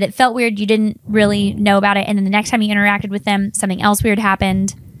that felt weird. You didn't really know about it, and then the next time you interacted with them, something else weird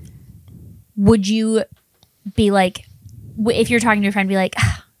happened. Would you be like, if you're talking to a friend, be like,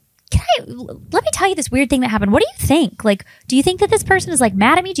 let me tell you this weird thing that happened. What do you think? Like, do you think that this person is like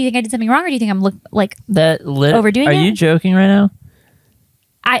mad at me? Do you think I did something wrong, or do you think I'm overdoing Are it? you joking right now?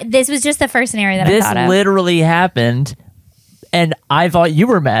 This was just the first scenario that I This thought of. literally happened, and I thought you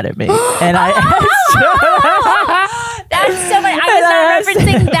were mad at me, and I That's so funny. I was not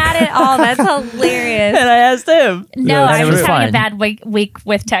referencing that at all. That's hilarious. and I asked him. No, And I it was having fine, a bad week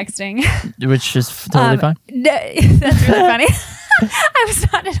with texting. which is totally fine. No, that's really funny. I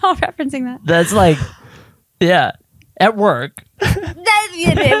was not at all referencing that. That's like, yeah, at work.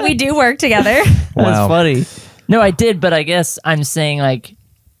 We do work together. That's Wow. funny. No, I did, but I guess I'm saying like,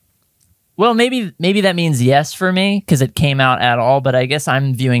 well, maybe that means yes for me because it came out at all. But I guess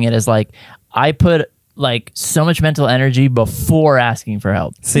I'm viewing it as like I put like so much mental energy before asking for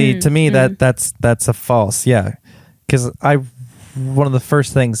help. See, to me that's a false, because one of the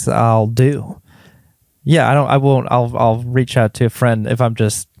first things I'll do. Yeah, I'll reach out to a friend if I'm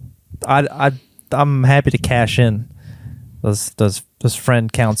happy to cash in those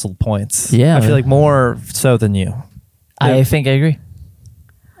friend counsel points. Yeah, I feel like more so than you. I think I agree.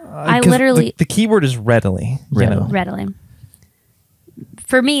 I 'Cause literally the keyword is readily. readily.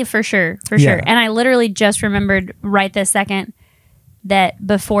 For me, for sure. Yeah. And I literally just remembered right this second. that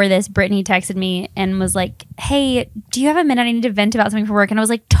before this, Brittany texted me and was like, "Hey, do you have a minute? I need to vent about something for work." And I was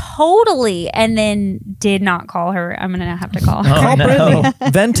like, "Totally." And then did not call her. I'm gonna have to call her. Oh, no.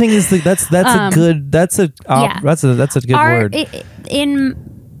 Venting is that's a good that's a good word. In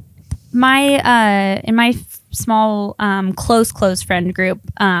my small close friend group,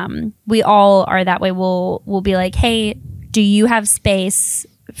 we all are that way. We'll be like, "Hey, do you have space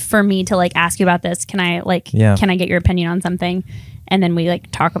for me to like ask you about this? Can I get your opinion on something?" And then we like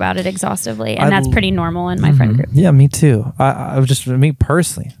talk about it exhaustively, and that's pretty normal in my friend group. Yeah, me too. I was just me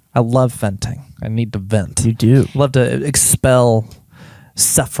personally. I love venting. I need to vent. You do. Love to expel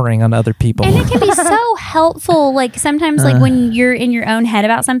suffering on other people. And it can be so helpful. Like sometimes, like when you're in your own head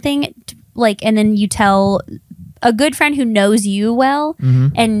about something, like, and then you tell a good friend who knows you well,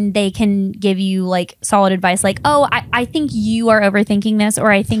 and they can give you like solid advice, like, "Oh, I think you are overthinking this,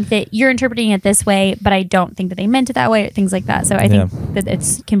 or I think that you're interpreting it this way, but I don't think that they meant it that way," or things like that. So I think that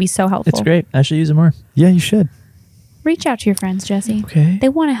it can be so helpful. It's great. I should use it more. Yeah, you should. Reach out to your friends, Jesse. Okay. They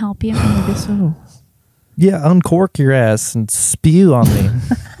want to help you. I guess so. Yeah, uncork your ass and spew on me.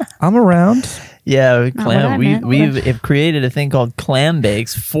 I'm around. Yeah, we've created a thing called clam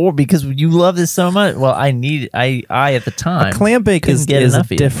bakes because you love this so much. Well, I at the time A clam bake is a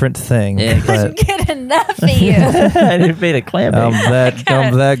different thing. Yeah, Couldn't get enough of you. I didn't made a clam bake.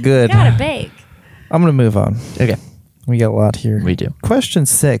 I'm that good. Gotta bake. I'm gonna move on. Okay, we got a lot here. we do. Question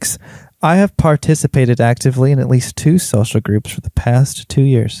 6. I have participated actively in at least 2 social groups for the past 2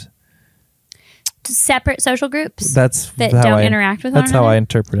 years. Separate social groups That's that how don't interact with one That's how another? I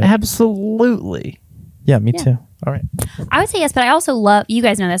interpret it. Absolutely. Yeah, me too. All right. I would say yes, but I also love, you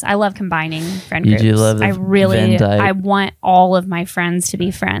guys know this, I love combining friend You groups. do love the I really, Venn type. I want all of my friends to be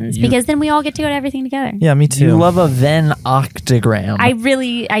friends because then we all get to go to everything together. Yeah, me too. You love a Venn octagram.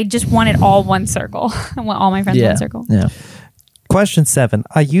 I just want it all one circle. I want all my friends in one circle. Yeah. Question 7.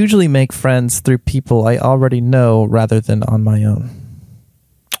 I usually make friends through people I already know rather than on my own.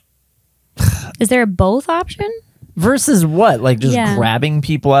 Is there a both option? Versus what? Like just Yeah. grabbing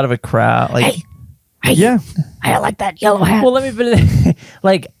people out of a crowd? Like, Yeah. I like that yellow hat. well, let me put it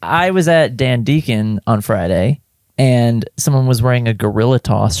like I was at Dan Deacon on Friday and someone was wearing a Gorilla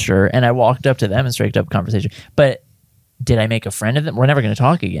Toss shirt and I walked up to them and straight up conversation. But did I make a friend of them? We're never going to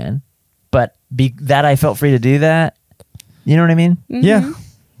talk again. But that I felt free to do that. You know what I mean? Mm-hmm. Yeah.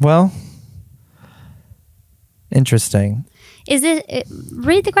 Well, interesting. Is it,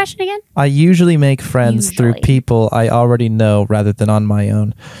 read the question again? I usually make friends through Usually. people I already know rather than on my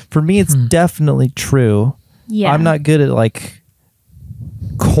own. For me, it's definitely true. Yeah. I'm not good at like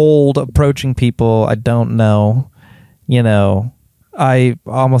cold approaching people I don't know. You know, I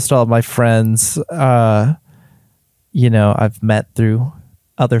almost all of my friends, I've met through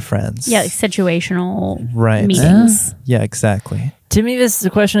other friends. Yeah, like situational Right. meetings. Yeah, exactly. To me, the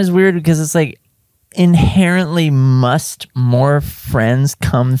question is weird because it's like inherently must more friends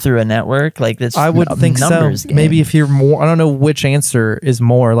come through a network? Like this, I would think so. game. Maybe if you're more, I don't know which answer is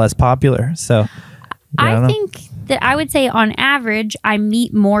more or less popular. So I think that I would say on average, I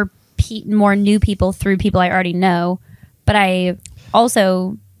meet more new people through people I already know, but I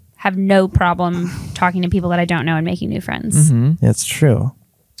also have no problem talking to people that I don't know and making new friends. it's true.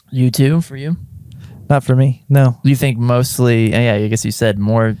 You too, for you? Not for me. No. You think mostly? Yeah, I guess you said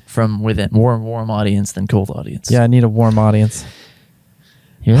more from within, more warm audience than cold audience. Yeah, I need a warm audience.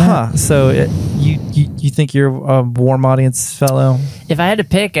 Yeah. So you think you're a warm audience fellow? If I had to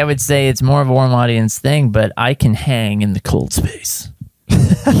pick, I would say it's more of a warm audience thing, but I can hang in the cold space.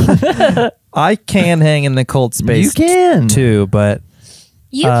 I can hang in the cold space. You can too, but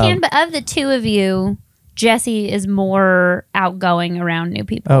You can, but of the two of you, Jesse is more outgoing around new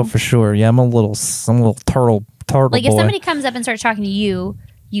people. oh, for sure. Yeah, I'm a little turtle Like boy. if somebody comes up and starts talking to you,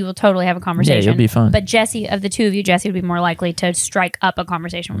 you will totally have a conversation. you'll be fine. But Jesse, of the two of you, Jesse would be more likely to strike up a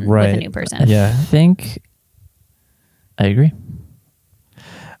conversation with Right. a new person. Yeah. I think I agree.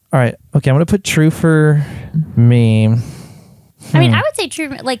 All right. Okay, I'm gonna put true for me. I mean, I would say true.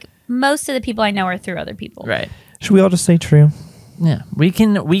 Like most of the people I know are through other people. Right. Should we all just say true? Yeah. We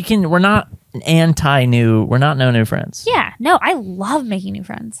can. We're not anti-new. We're not no new friends. Yeah. No, I love making new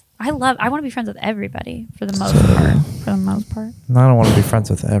friends. I want to be friends with everybody for the most part. For the most part. I don't want to be friends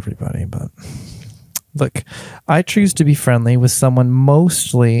with everybody, but look, I choose to be friendly with someone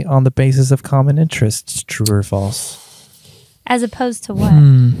mostly on the basis of common interests. True or false? As opposed to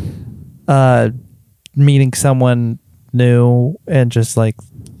what? Meeting someone new and just like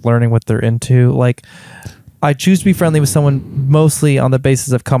learning what they're into. Like, I choose to be friendly with someone mostly on the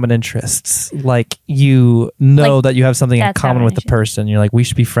basis of common interests. Like, you know Like, that you have something in that's common with the combination. person. You're like, we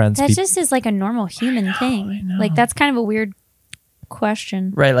should be friends. That just is like a normal human thing. Like that's kind of a weird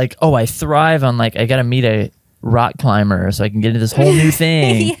question. Right, like, oh, I thrive on like I gotta meet a rock climber so I can get into this whole new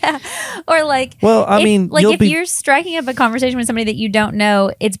thing. Yeah. Or like, Well, I mean, like you'll if be- you're striking up a conversation with somebody that you don't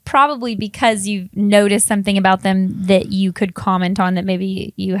know, it's probably because you've noticed something about them that you could comment on that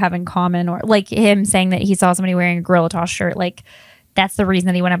maybe you have in common, or like him saying that he saw somebody wearing a Gorilla Toss shirt. Like that's the reason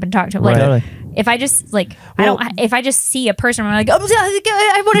that he went up and talked to him. Like Right. if I just like, Well- if I just see a person, I'm like, oh,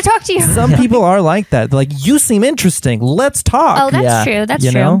 I want to talk to you. Some people are like that. They're like, you seem interesting. Let's talk. Oh, that's Yeah. true. That's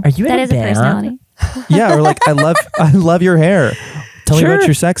You true. know? Are you in That a is a band? personality. Yeah, or like, I love your hair. Tell me Sure. about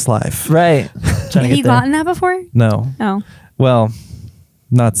your sex life. Right. Trying Have to you get there. gotten that before? No. Oh. Well,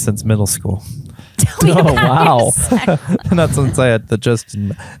 not since middle school. Tell me Oh, about wow. your sex. Not since I had the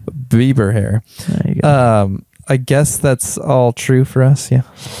Justin Bieber hair. There you go. I guess that's all true for us. Yeah.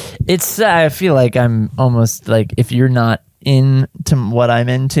 It's I feel like I'm almost like if you're not into what I'm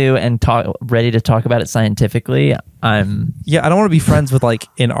into and ready to talk about it scientifically, I'm Yeah, I don't want to be friends with like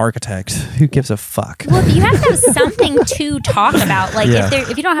an architect. Who gives a fuck? Well, you have to have something to talk about. Like Yeah.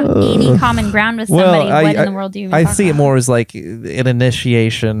 if you don't have any common ground with somebody, what in the world do you even I talk see it about? more as like an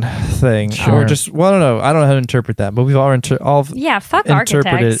initiation thing. Sure. Or just, well, I don't know. I don't know how to interpret that, but we've all, all Yeah, fuck interpreted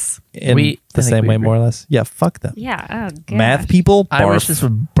architects. in I the think same we way, agree. more or less. Yeah, fuck them. Yeah, oh god. Math people, I wish barf. this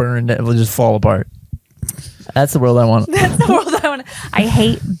would burn. It will just fall apart. That's the world I want. That's the world I want. I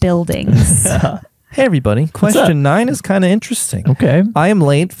hate buildings. Hey, everybody. up? Question 9 is kind of interesting. Okay. I am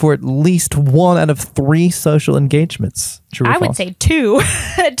late for at least 1 out of 3 social engagements. True or I would false? say 2.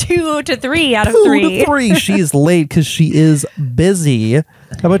 2 to 3 out of 2 3. to 3. She is late because she is busy. How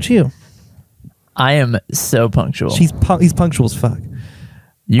about you? I am so punctual. He's punctual as fuck.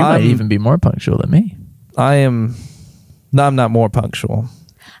 You might I'm- even be more punctual than me. I'm not more punctual.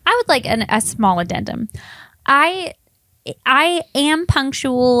 I would like a small addendum. I am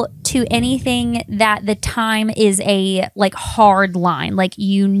punctual to anything that the time is a like hard line. Like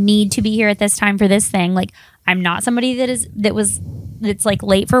you need to be here at this time for this thing. Like I'm not somebody that's like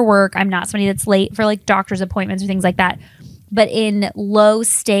late for work. I'm not somebody that's late for like doctor's appointments or things like that. But in low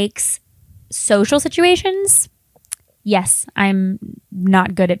stakes social situations, yes, I'm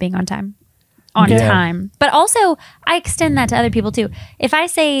not good at being on time. Time. But also I extend that to other people too. If I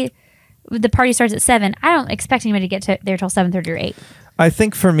say the party starts at 7, I don't expect anybody to get there till 7:30 or 8. I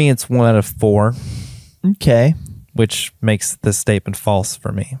think for me it's 1 out of 4, Okay. which makes this statement false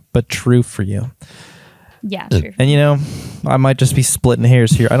for me, but true for you. Yeah, true. And you know, I might just be splitting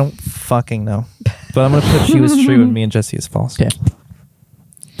hairs here. I don't fucking know. But I'm going to put you as true and me and Jesse as false. Okay.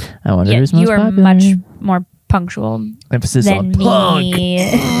 I wonder Yeah, who's most you are popular. much more punctual Emphasis than on punk.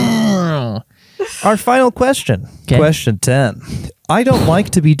 me. Our final question. 'Kay. Question 10. I don't like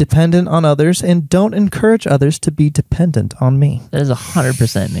to be dependent on others and don't encourage others to be dependent on me. That is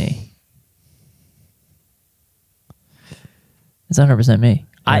 100% me. It's 100% me.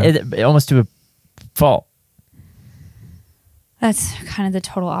 It almost to a fault. That's kind of the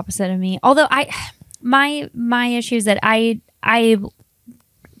total opposite of me. Although my issue is that I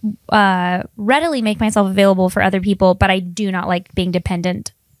readily make myself available for other people, but I do not like being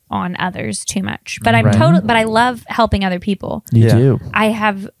dependent on others too much. But but I love helping other people. You Yeah. do. I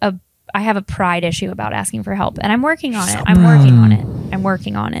have a pride issue about asking for help, and I'm working on it. I'm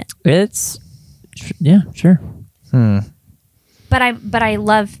working on it. It's yeah, sure. But I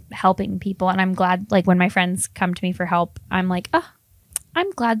love helping people, and I'm glad, like, when my friends come to me for help, I'm like, oh, I'm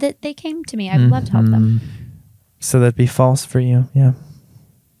glad that they came to me. I'd love to help them. So that'd be false for you. Yeah.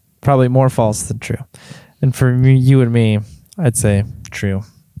 Probably more false than true. And for me, you and me, I'd say true.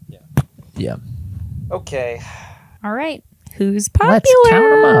 Yeah. Okay. All right. Who's popular? Let's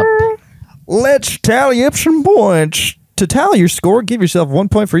count 'em up. Let's tally up some points. To tally your score, give yourself 1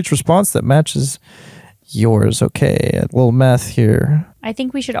 point for each response that matches yours. Okay, a little math here. I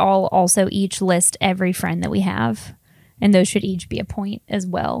think we should all also each list every friend that we have, and those should each be a point as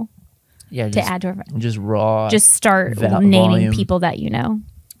well Yeah, to add to our friend. just raw. Just start volume. naming people that you know.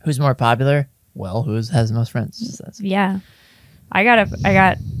 Who's more popular? Well, has the most friends? That's- Yeah, I got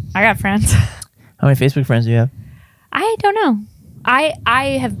friends. How many Facebook friends do you have? I don't know.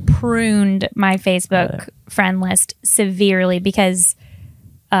 I have pruned my Facebook friend list severely because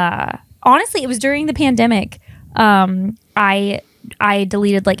honestly, it was during the pandemic. I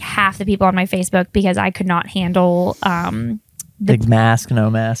deleted like half the people on my Facebook because I could not handle Big mask, no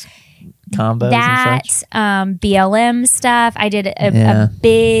mask combos that and such. BLM stuff. I did Yeah. a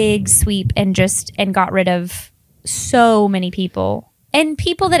big sweep and got rid of so many people and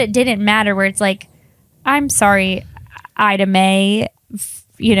people that it didn't matter. Where it's like, I'm sorry, Ida Mae,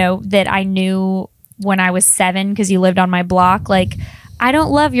 that I knew when I was 7 because you lived on my block. Like, I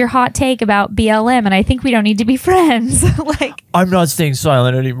don't love your hot take about BLM, and I think we don't need to be friends. Like, I'm not staying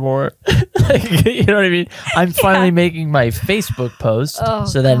silent anymore. Like, you know what I mean? I'm finally making my Facebook post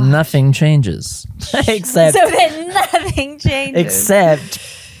so that nothing changes. Except, so that nothing changes. Except,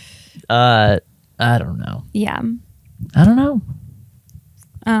 I don't know. Yeah. I don't know.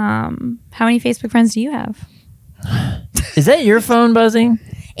 How many Facebook friends do you have? Is that your phone buzzing?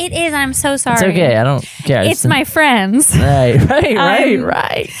 It is. I'm so sorry. It's okay. I don't care. It's my friends. Right. It's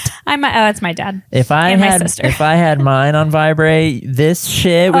my dad. If I And my had sister. if I had mine on vibrate, this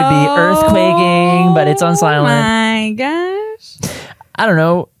shit would be earthquaking, but it's on Oh silent. my gosh. I don't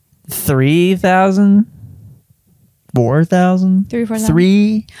know, 3,000, 4,000, 3 or 4,000?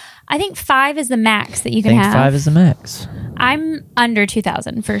 3. I think 5 is the max that you I can think have. 5 is the max. I'm under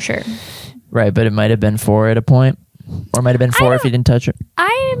 2,000 for sure. Right, but it might have been 4 at a point, or it might have been 4 if you didn't touch it.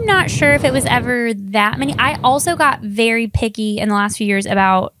 I'm not sure if it was ever that many. I also got very picky in the last few years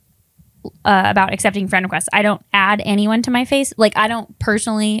about accepting friend requests. I don't add anyone to my face. Like, I don't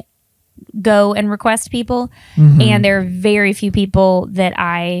personally go and request people, and there are very few people that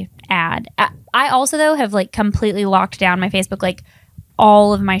I add. I also, though, have like completely locked down my Facebook. Like,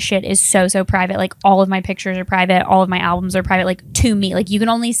 all of my shit is so private. Like, all of my pictures are private. All of my albums are private. Like, to me, like, you can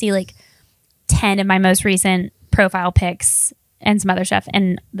only see like 10 of my most recent profile pics and some other stuff,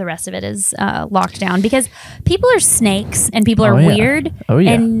 and the rest of it is locked down because people are snakes and people are weird.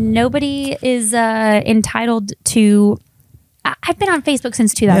 And nobody is entitled to. I've been on Facebook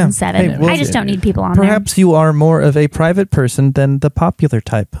since 2007. Hey, well, I just don't need people on there. Perhaps you are more of a private person than the popular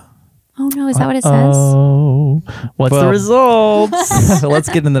type. Oh no, is that what it says? Oh, what's the results? Let's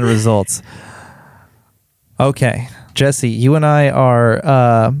get into the results. Okay, Jesse, you and I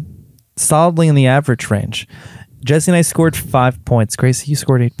are solidly in the average range. Jesse and I scored 5 points. Gracie, you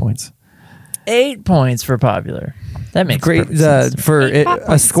scored 8 points. 8 points for popular. That makes great. perfect sense. For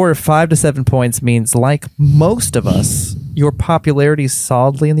a score of 5 to 7 points means, like most of us, your popularity is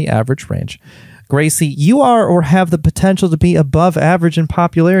solidly in the average range. Gracie, you are or have the potential to be above average in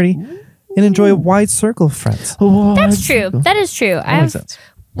popularity and enjoy a wide circle of friends. That's true. That is true. makes sense.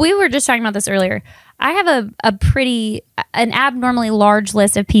 We were just talking about this earlier. I have an abnormally large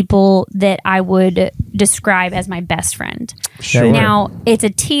list of people that I would describe as my best friend. Sure. Now, it's a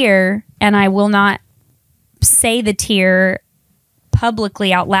tier, and I will not say the tier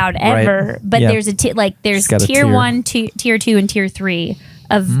publicly out loud ever. Right. But Yeah. there's there's got a tier tier. 1, tier 2, and tier 3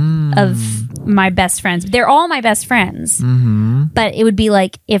 of my best friends. They're all my best friends. But it would be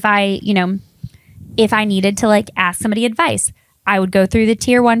like if I needed to like ask somebody advice, I would go through the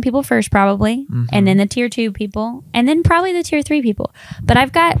tier 1 people first, probably, and then the tier 2 people, and then probably the tier 3 people. But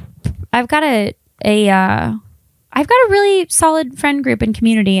I've got a really solid friend group and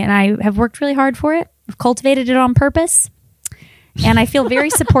community, and I have worked really hard for it. I've cultivated it on purpose, and I feel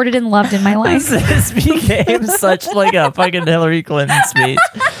very supported and loved in my life. This became such like a fucking Hillary Clinton speech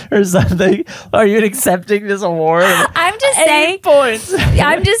or something. Are you accepting this award? I'm just saying. 8 points.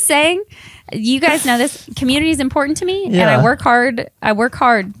 I'm just saying. You guys know this community is important to me, and I work hard. I work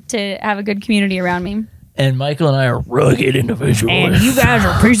hard to have a good community around me. And Michael and I are rugged individuals. And you guys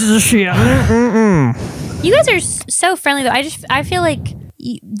are pieces of shit. You guys are so friendly, though. I feel like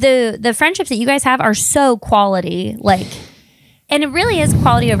the friendships that you guys have are so quality, like, and it really is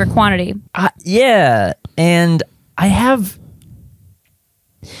quality over quantity. Yeah, and I have.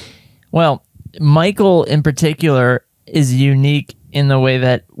 Well, Michael in particular is unique in the way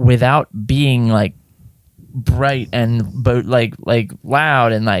that without being like bright and like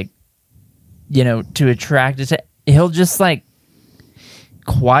loud and like, you know, to attract it, he'll just like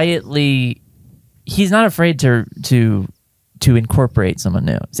quietly. He's not afraid to incorporate someone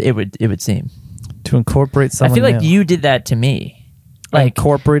new. It would seem To incorporate someone I feel like new. you did that to me. Like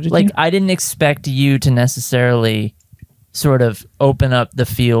Incorporated like you? I didn't expect you to necessarily sort of open up the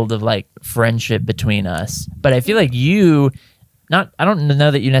field of like friendship between us, but I feel like you. I don't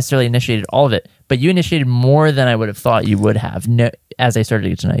know that you necessarily initiated all of it, but you initiated more than I would have thought you would have. As I started to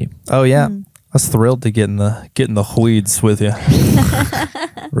get to know you. Oh yeah, I was thrilled to get in the weeds with you.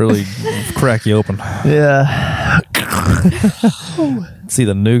 Really crack you open. Yeah. See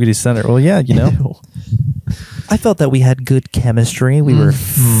the nougaty center. Well, yeah, you know. I felt that we had good chemistry. We were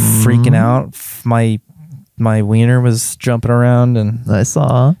freaking out. My wiener was jumping around, and I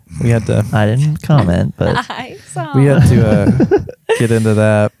saw. we had to. I didn't comment, but I saw. We had to get into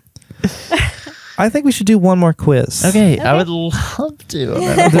that. I think we should do one more quiz. okay. I would love to.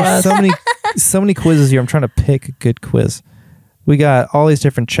 There's so many quizzes here. I'm trying to pick a good quiz. We got all these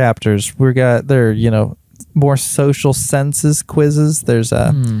different chapters. They're more social senses quizzes. There's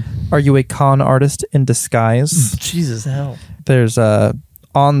are you a con artist in disguise? Jesus hell. There's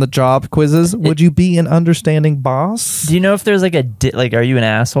on the job quizzes. Would you be an understanding boss? Do you know if there's like are you an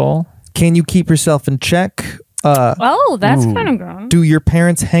asshole? Can you keep yourself in check? Oh, that's kind of grown. Do your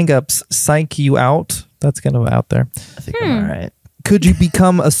parents' hangups psych you out? That's kind of out there. I think I'm all right. Could you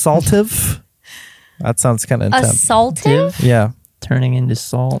become assaultive? That sounds kind of intense. Assaultive? Yeah. Turning into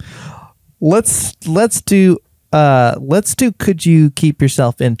salt. Let's do could you keep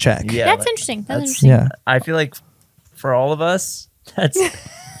yourself in check? Yeah, That's interesting. That's interesting. Yeah. I feel like for all of us, that's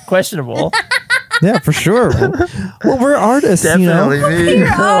questionable. Yeah, for sure. Well, we're artists, Me.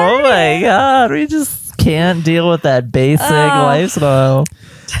 Oh my god, we just can't deal with that basic lifestyle.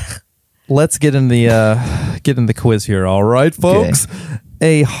 Let's get in the quiz here. All right, folks. Okay.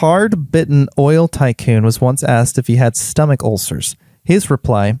 A hard-bitten oil tycoon was once asked if he had stomach ulcers. His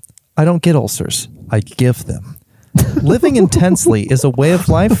reply, "I don't get ulcers. I give them." Living intensely is a way of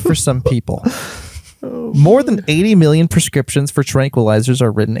life for some people. More than 80 million prescriptions for tranquilizers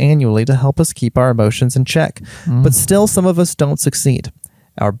are written annually to help us keep our emotions in check. But still, some of us don't succeed.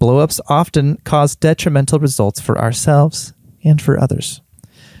 Our blow-ups often cause detrimental results for ourselves and for others.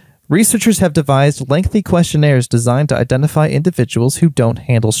 Researchers have devised lengthy questionnaires designed to identify individuals who don't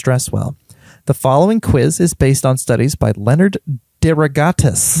handle stress well. The following quiz is based on studies by Leonard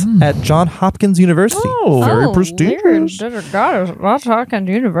Derogatis at Johns Hopkins University. Very prestigious. Johns Hopkins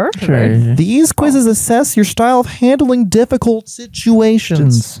University. Sure. These quizzes assess your style of handling difficult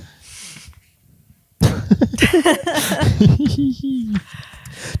situations. To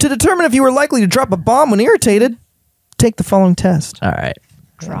determine if you are likely to drop a bomb when irritated, take the following test. All right.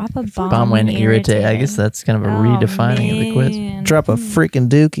 Drop a bomb, Bomb when irritated. I guess that's kind of a redefining of the quiz. Drop a freaking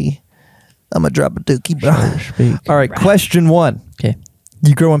dookie. I'm going to drop a dookie bomb. All right, question 1. Okay.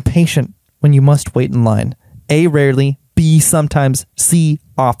 You grow impatient when you must wait in line. A, rarely. B, sometimes. C,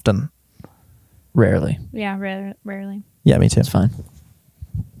 often. Rarely. Yeah, rarely. Yeah, me too. It's fine.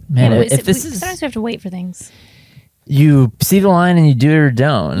 Man, Yeah, if this is... Sometimes we have to wait for things. You see the line and you do it or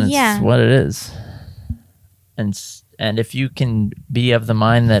don't. It's Yeah. what it is. And if you can be of the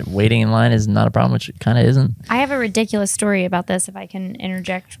mind that waiting in line is not a problem, which it kind of isn't. I have a ridiculous story about this, if I can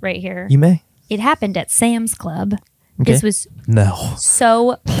interject right here. You may. It happened at Sam's Club. Okay. This was No.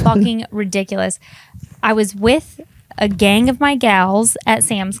 so fucking ridiculous. I was with a gang of my gals at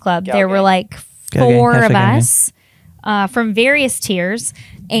Sam's Club. There were like four of us from various tiers,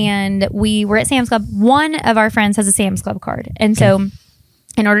 and we were at Sam's Club. One of our friends has a Sam's Club card, and so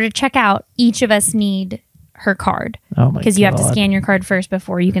in order to check out, each of us need her card. Oh my god. Because you have to scan your card first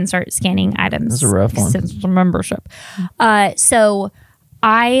before you can start scanning items. That's a rough one. It's a membership. So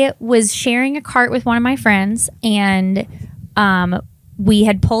I was sharing a cart with one of my friends, and we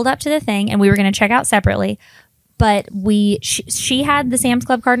had pulled up to the thing, and we were going to check out separately. But she had the Sam's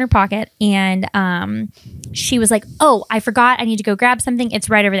Club card in her pocket, and she was like, "Oh, I forgot. I need to go grab something. It's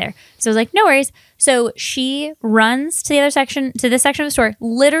right over there." So I was like, "No worries." So she runs to the other section, to this section of the store,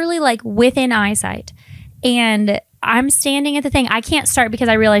 literally like within eyesight. And I'm standing at the thing. I can't start because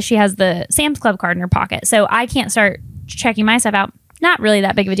I realize she has the Sam's Club card in her pocket. So I can't start checking my stuff out. Not really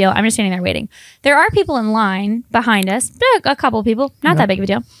that big of a deal. I'm just standing there waiting. There are people in line behind us. A couple people. Not that big of a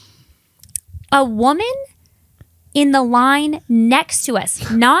deal. A woman in the line next to us.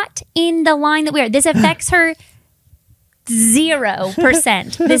 Not in the line that we are. This affects her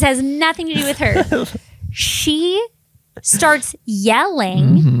 0%. This has nothing to do with her. She starts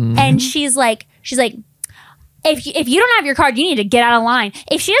yelling, and she's like, if you don't have your card, you need to get out of line.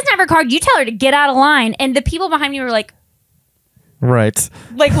 If she doesn't have her card, you tell her to get out of line. And the people behind me were like, right,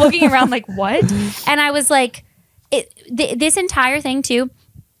 like looking around, like what? And I was like, this entire thing too.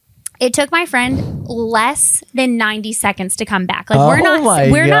 It took my friend less than 90 seconds to come back.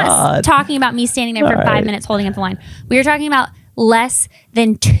 Like we're not talking about me standing there for 5 minutes holding up the line. We were talking about less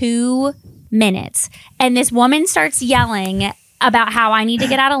than 2 minutes. And this woman starts yelling about how I need to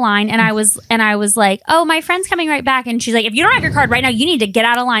get out of line, and I was like, "Oh, my friend's coming right back." And she's like, "If you don't have your card right now, you need to get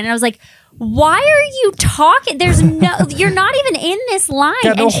out of line." And I was like, "Why are you talking? There's no, you're not even in this line."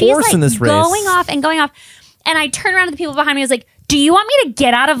 Got no and she's horse like in this race. going off. And I turned around to the people behind me. I was like, "Do you want me to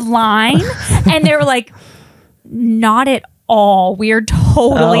get out of line?" And they were like, "Not at all. We are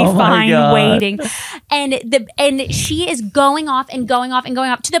totally fine waiting." And she is going off and going off and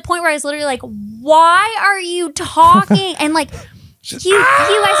going off to the point where I was literally like, "Why are you talking?" And like, you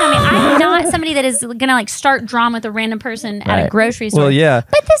guys know me. I'm not somebody that is gonna like start drama with a random person at a grocery store. Well, yeah.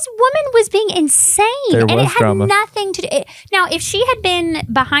 But this woman was being insane, There and was it had drama. nothing to do. Now, if she had been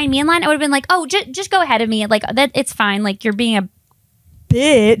behind me in line, I would have been like, "Oh, just go ahead of me. Like that, it's fine. Like you're being a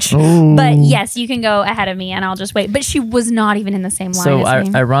bitch. But yes, you can go ahead of me and I'll just wait. But she was not even in the same line So as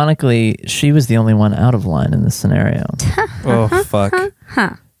me. ironically, she was the only one out of line in this scenario. Oh, fuck.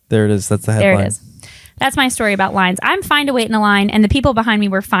 There it is. That's the headline. There it is. That's my story about lines. I'm fine to wait in a line, and the people behind me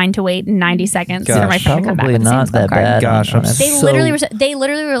were fine to wait 90 seconds for my Gosh, friend to come back Probably with the same not club that card. bad. Gosh, on I'm it. They So-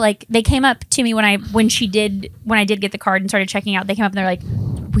 literally were like, they came up to me when I did get the card and started checking out. They came up and they're like,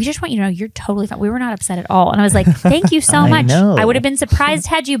 we just want you to know you're totally fine. We were not upset at all. And I was like, thank you so I much. know. I would have been surprised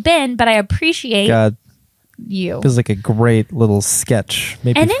had you been, but I appreciate God, you. feels like a great little sketch.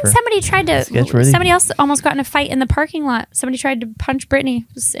 Maybe And then for- Sketch-worthy. somebody else almost got in a fight in the parking lot. Somebody tried to punch Brittany.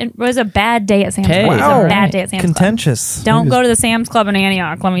 It was a bad day at Sam's Okay. Club. It was Wow. a bad day at Sam's Club. contentious. Don't go to the Sam's Club in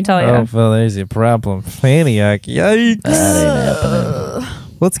Antioch, let me tell you. Oh, well, there's your problem. Antioch. Yikes.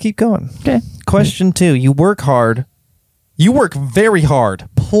 Let's keep going. Okay. Question 2. You work hard. You work very hard.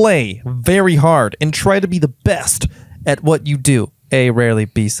 Play very hard. And try to be the best at what you do. A, rarely.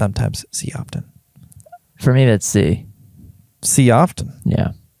 B, sometimes. C, often. For me, that's C. C, often.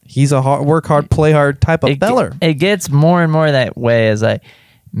 Yeah. He's a work hard, play hard type of feller. It gets more and more that way as I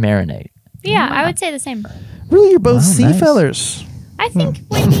marinate. Yeah, I would say the same. Really, you're both Wow, C nice. fellers. I think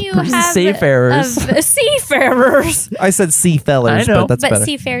when you have Seafarers. seafarers, I said C fellers, I know. but that's but better.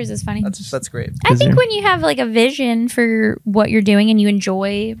 seafarers is funny. That's great. I think when you have like a vision for what you're doing and you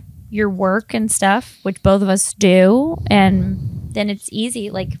enjoy your work and stuff, which both of us do, and then it's easy.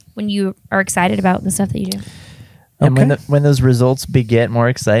 Like when you are excited about the stuff that you do. And Okay. when those results beget more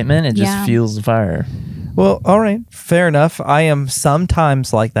excitement, it just Yeah. fuels the fire. Well, all right. Fair enough. I am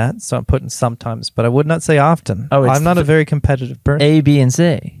sometimes like that, so I'm putting sometimes, but I would not say often. Oh, it's I'm not a very competitive person. A, B, and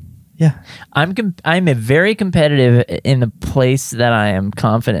C. Yeah. I'm a very competitive in the place that I am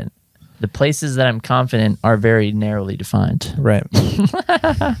confident. The places that I'm confident are very narrowly defined. Right.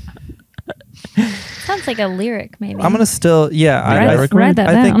 Sounds like a lyric, maybe. I'm going to still, yeah. Write that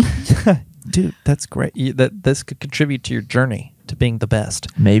I down. think, dude, that's great. That this could contribute to your journey to being the best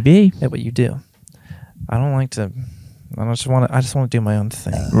Maybe. at what you do. I don't like to, I just want to do my own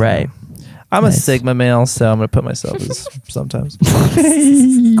thing. Right. I'm Nice. a Sigma male, so I'm going to put myself as sometimes.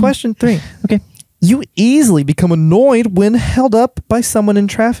 Question 3. Okay. You easily become annoyed when held up by someone in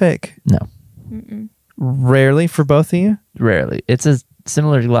traffic. No. Rarely for both of you? Rarely. It's a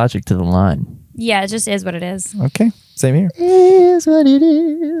similar logic to the line. Yeah, it just is what it is. Okay. Same here. Is what it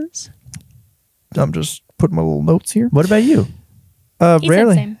is. I'm just putting my little notes here. What about you? He said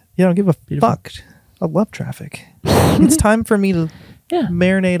Rarely. same. Yeah, I don't give a Beautiful. fuck. I love traffic. It's time for me to Yeah.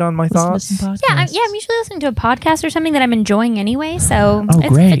 marinate on my thoughts. Yeah, I'm usually listening to a podcast or something that I'm enjoying anyway. So Oh,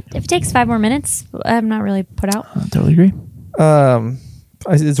 great. If it takes 5 more minutes, I'm not really put out. I totally agree.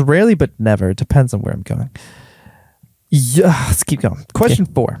 It's rarely, but never. It depends on where I'm going. Yeah, let's keep going. Question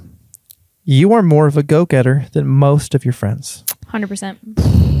 4. You are more of a go-getter than most of your friends. 100%.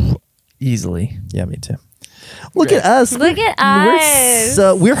 Easily. Yeah, me too. Look at us. Look at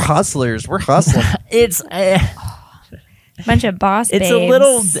us. We're hustlers. We're hustling. It's Bunch of boss it's babes. a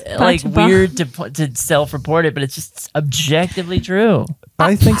little Bunch of weird to self-report it, but it's just objectively true.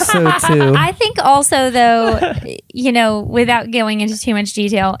 I think so too. I think also, though, without going into too much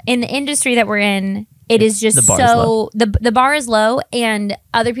detail, in the industry that we're in, it is just The bar is low. the bar is low, and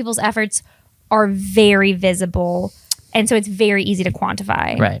other people's efforts are very visible, and so it's very easy to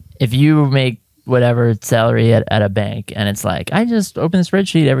quantify. Right. If you make whatever salary at a bank and it's like, I just open a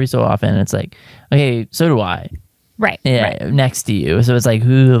spreadsheet every so often, and it's like, okay, so do I. Right. Yeah, Right. next to you. So it's like,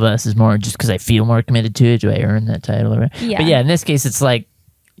 who of us is more just because I feel more committed to it? Do I earn that title? Yeah. But yeah, in this case, it's like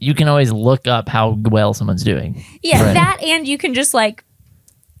you can always look up how well someone's doing. Yeah, Right. that, and you can just like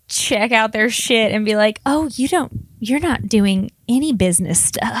check out their shit and be like, oh, you're not doing any business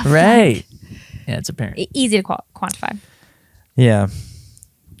stuff. Right. Yeah, it's apparent. Easy to quantify. Yeah.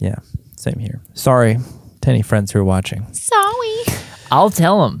 Yeah. Same here. Sorry to any friends who are watching. Sorry. I'll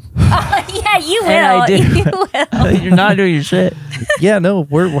tell them. Yeah, you will. And I do. You will. You're not doing your shit. Yeah, no,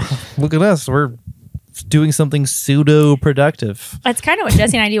 we're look at us. We're doing something pseudo productive. That's kind of what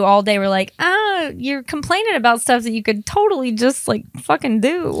Jesse and I do all day. We're like, you're complaining about stuff that you could totally just like fucking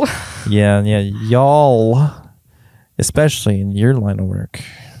do. Yeah, y'all, especially in your line of work.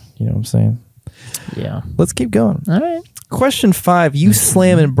 You know what I'm saying? Yeah. Let's keep going. All right. Question 5. You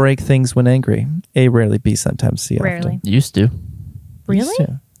slam and break things when angry. A, rarely. B, sometimes. C, often. Rarely. Used to. Really?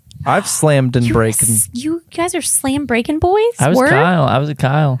 Yeah. I've slammed and broken. You guys are slam breaking boys? I was Word? Kyle. I was a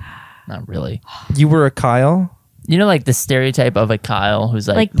Kyle. Not really. You were a Kyle? You know, like the stereotype of a Kyle who's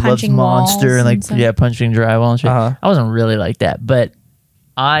like loves punching Monster walls and like and stuff. yeah, punching drywall and shit. Uh-huh. I wasn't really like that, but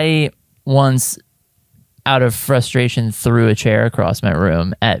I once, out of frustration, threw a chair across my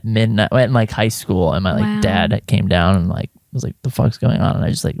room at midnight in like high school, and my Wow. dad came down and like was like, "The fuck's going on?" And I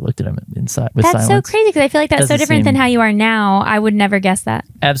just like looked at him inside with That's silence. so crazy because I feel like that's so Doesn't different than seem- how you are now. I would never guess that.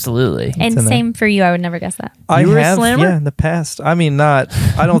 Absolutely. And in there. same for you. I would never guess that. I You were a have, slammer? yeah, in the past. I mean, not.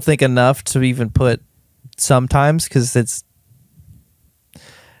 I don't think enough to even put sometimes because it's.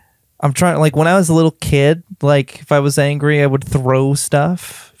 I'm trying. Like when I was a little kid, like if I was angry, I would throw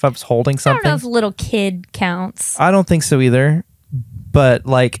stuff. If I was holding I something, don't know if little kid counts. I don't think so either. But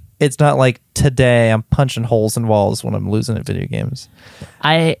like, it's not like today I'm punching holes in walls when I'm losing at video games.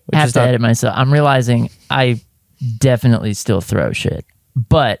 I Which have is to not- edit myself. I'm realizing I definitely still throw shit,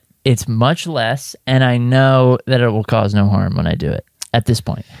 but it's much less, and I know that it will cause no harm when I do it at this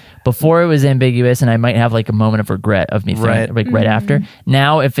point. Before it was ambiguous, and I might have like a moment of regret of me throwing it, like right after.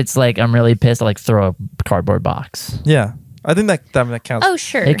 Now, if it's like I'm really pissed, I'll like throw a cardboard box. Yeah, I think that counts. Oh,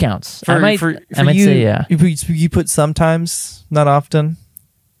 sure. It counts. For, I might you, say yeah. You put sometimes, not often.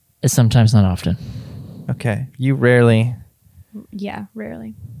 It's sometimes, not often. Okay, you rarely. Yeah,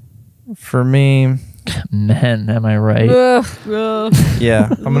 rarely. For me, Man, am I right? yeah,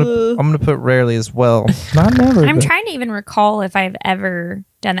 I'm gonna put rarely as well. Not never. I'm but- trying to even recall if I've ever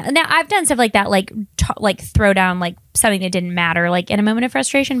done that. Now I've done stuff like that, like like throw down like something that didn't matter, like in a moment of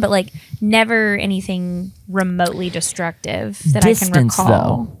frustration, but like never anything remotely destructive that Distance, I can recall.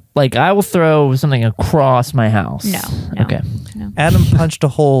 though. Like I will throw something across my house. No. Okay. No. Adam punched a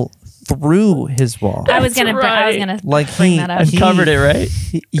hole through his wall. I was gonna right. Like bring he- that up. I covered it, right?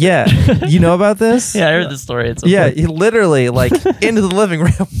 Yeah, you know about this? Yeah, I heard the story. It's Yeah, he literally like into the living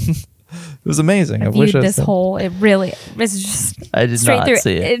room. It was amazing. I wish Viewed I this said- whole. It really was just I did straight not through.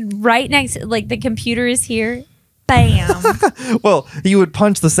 see it. Right next, like the computer is here. Bam! Well, he would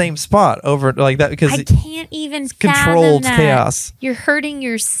punch the same spot over like that because I can't even controlled fathom that. chaos. You're hurting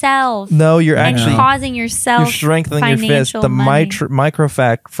yourself. No, you're and actually causing yourself. you're strengthening your fist. financial The money. micro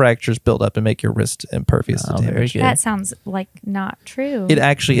fractures build up and make your wrist impervious to Oh, very damage. good. That sounds like not true. It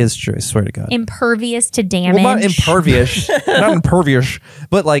actually is true. I swear to God. Impervious to damage. Well, not impervious, not impervious,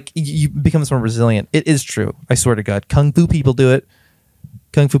 but like you become more resilient. It is true. I swear to God. Kung Fu people do it.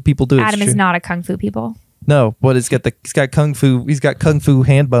 Kung Fu people do it. It's Adam is true. not a kung fu people. No, but he's got Kung Fu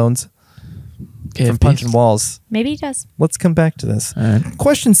hand bones from punching walls. Maybe he does. Let's come back to this.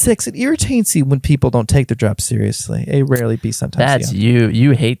 Question 6. It irritates you when people don't take their job seriously. A rarely, B sometimes. That's yeah. you.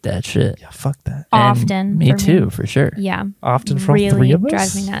 You hate that shit. Yeah, fuck that. And Often. Me for too, for sure. Yeah. Often from really three of us?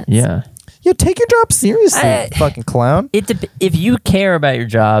 drives me nuts. Yeah. Yeah, take your job seriously, fucking clown. If you care about your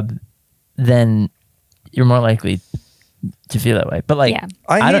job, then you're more likely to feel that way. But like, Yeah.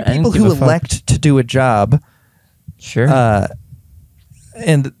 I hate don't people give who a fuck. elect to do a job. Sure.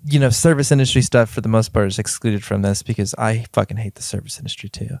 And service industry stuff for the most part is excluded from this because I fucking hate the service industry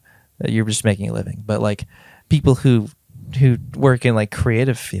too. You're just making a living, but like people who work in like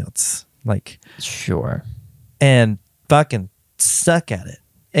creative fields, like sure. and fucking suck at it,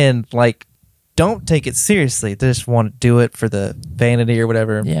 and like don't take it seriously. They just want to do it for the vanity or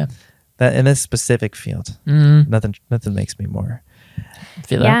whatever. Yeah. That in this specific field, nothing makes me more.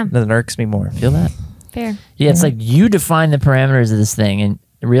 Feel Yeah. that? Nothing irks me more. Feel that? Fair. Yeah, it's like you define the parameters of this thing,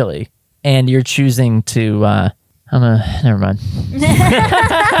 and you're choosing to. Never mind.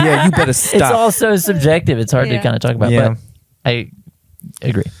 Yeah, you better It's stop. all so subjective. It's hard to Yeah. kind of talk about. Yeah. But I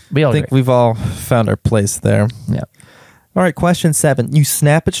agree. We all I think agree. we've all found our place there. Yeah. All right, question 7. You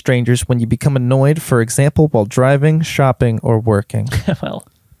snap at strangers when you become annoyed, for example, while driving, shopping, or working. Well,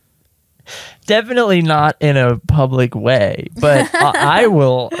 definitely not in a public way, but I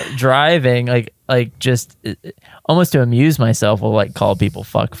will driving like just almost to amuse myself. Will like call people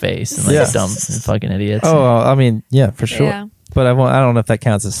fuck face and like Yeah. dumb fucking idiots. Oh, I mean, yeah, for sure. Yeah. But I don't know if that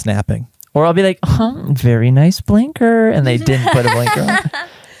counts as snapping. Or I'll be like, very nice blinker, and they didn't put a blinker on.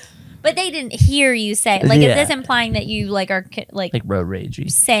 But they didn't hear you say. Like, Yeah. is this implying that you like are like Like road ragey.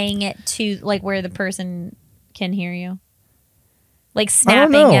 saying it to like where the person can hear you? Like I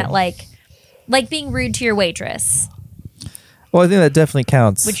don't snapping know. at like being rude to your waitress, Well, I think that definitely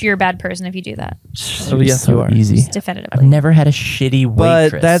counts. which you're a bad person if you do that. Oh, yes, so you are. easy. Just definitively. I've never had a shitty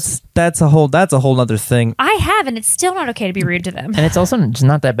but waitress. that's a whole other thing. I have, and it's still not okay to be rude to them. and it's also just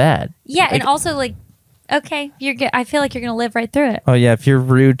not that bad. Yeah, and also like, okay, you're good. I feel like you're gonna live right through it. Oh yeah, if you're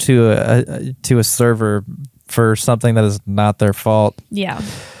rude to a server for something that is not their fault. Yeah,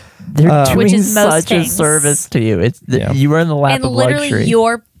 They're doing Which is most such a things. service to you. It's Yeah. you are in the lap and of literally luxury.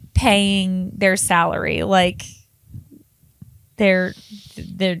 you're paying their salary. Like, they're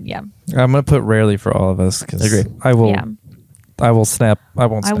yeah. I'm gonna put rarely for all of us because Agree. I will. Yeah. I will snap. I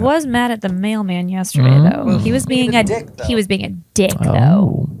won't. I Snap. was mad at the mailman yesterday, though. He was being a dick. He was being a dick, though.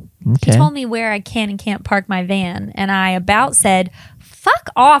 Oh, okay. He told me where I can and can't park my van, and I about said, "Fuck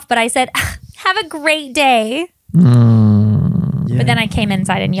off!" But I said, "Have a great day." But then I came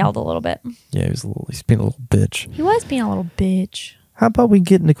inside and yelled a little bit. Yeah, he's being a little bitch. He was being a little bitch. How about we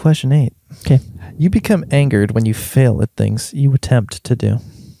get into question 8? Okay. You become angered when you fail at things you attempt to do.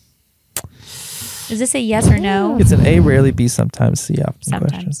 Is this a yes or no? It's an A, rarely, B, sometimes, C, often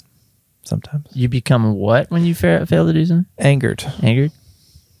Sometimes. question. Sometimes. You become what when you fail to do something? Angered. Angered?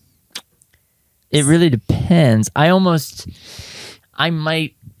 It really depends. I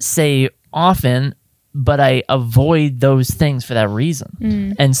might say often, but I avoid those things for that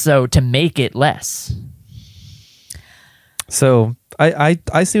reason. And so to make it less. So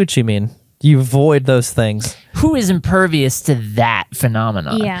I see what you mean. You avoid those things. Who is impervious to that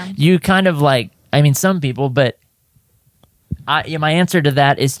phenomenon? Yeah. You kind of like, I mean, some people, but my answer to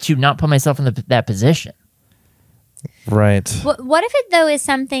that is to not put myself in that position. Right. What if it though is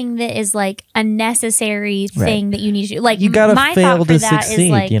something that is like a necessary thing that you need to do? Like You gotta my fail thought for to that succeed,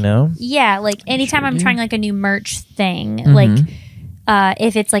 is like, you know? Yeah, like anytime I'm trying like a new merch thing, Mm-hmm. like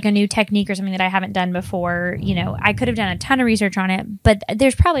if it's like a new technique or something that I haven't done before, you know, I could have done a ton of research on it, but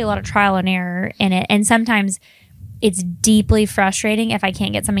there's probably a lot of trial and error in it, and sometimes it's deeply frustrating if I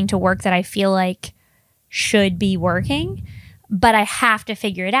can't get something to work that I feel like should be working. But I have to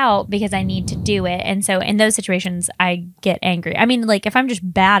figure it out because I need to do it. And so in those situations, I get angry. I mean, like if I'm just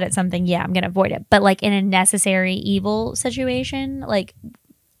bad at something, yeah, I'm going to avoid it. But like in a necessary evil situation, like,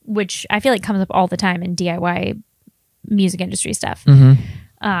 which I feel like comes up all the time in DIY music industry stuff.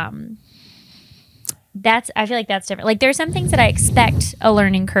 I feel like that's different. Like there's some things that I expect a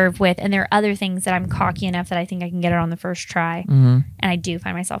learning curve with, and there are other things that I'm cocky enough that I think I can get it on the first try. And I do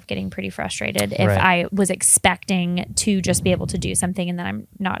find myself getting pretty frustrated if I was expecting to just be able to do something and then I'm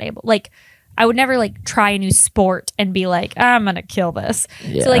not able. Like I would never like try a new sport and be like, I'm gonna kill this.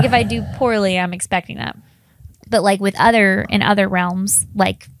 So like if I do poorly, I'm expecting that. But like in other realms,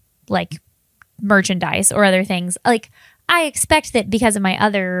 like merchandise or other things, like I expect that because of my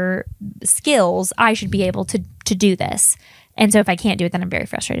other skills, I should be able to do this. And so if I can't do it, then I'm very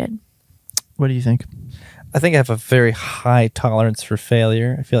frustrated. What do you think? I think I have a very high tolerance for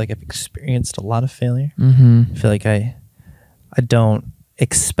failure. I feel like I've experienced a lot of failure. I feel like I don't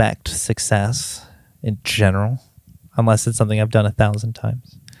expect success in general unless it's something I've done 1,000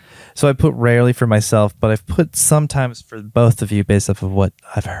 times. So I put rarely for myself, but I've put sometimes for both of you based off of what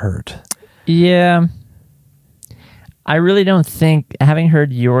I've heard. Yeah. I really don't think, having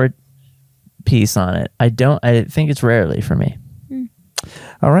heard your piece on it, I think it's rarely for me.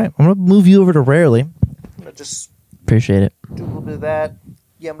 All right. I'm going to move you over to rarely. I'm going to just Appreciate it. do a little bit of that.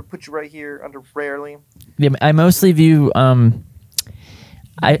 Yeah, I'm going to put you right here under rarely. Yeah, I mostly view, I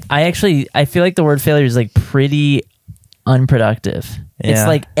feel like the word failure is like pretty unproductive. Yeah. It's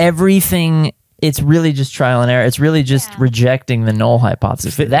like everything, it's really just trial and error. It's really just rejecting the null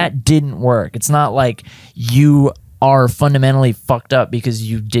hypothesis. That didn't work. It's not like you are fundamentally fucked up because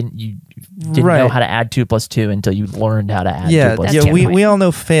you didn't know how to add 2 + 2 until you learned how to add 2 + 2. Yeah, we all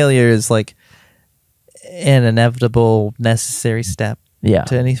know failure is like an inevitable necessary step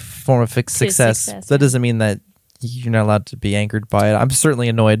to any form of success. That doesn't mean that you're not allowed to be angered by it. I'm certainly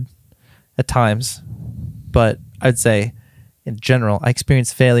annoyed at times, but I'd say in general, I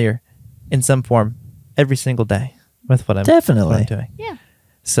experience failure in some form every single day with what I'm doing. Yeah.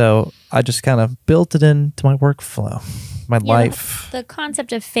 So I just kind of built it into my workflow, my life. The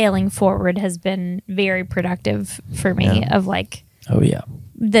concept of failing forward has been very productive for me. Of like,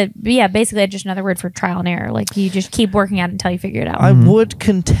 basically just another word for trial and error. Like you just keep working at it until you figure it out. I would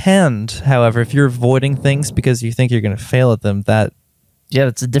contend, however, if you're avoiding things because you think you're going to fail at them,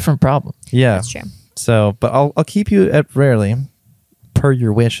 it's a different problem. Yeah, that's true. So, but I'll keep you at rarely, per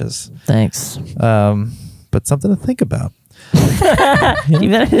your wishes. Thanks. But something to think about. Maybe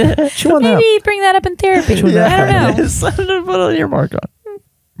bring that up in therapy. I don't know. Something to put on your mark on.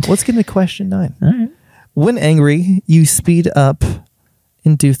 Let's get into question 9. All right. When angry, you speed up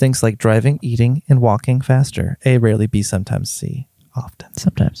and do things like driving, eating, and walking faster. A, rarely, B, sometimes, C, often.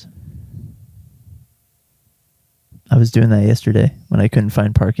 Sometimes. I was doing that yesterday when I couldn't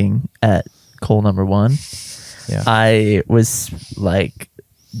find parking at Cole number 1. Yeah. I was like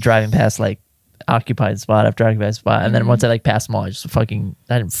driving past like occupied spot after occupied spot, and then once I like passed them all, I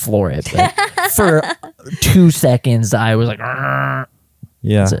didn't floor it, but for 2 seconds I was like, "Argh."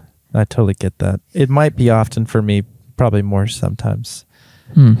 Yeah, I totally get that. It might be often for me, probably more sometimes.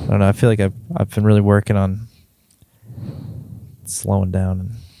 I don't know. I feel like I've been really working on slowing down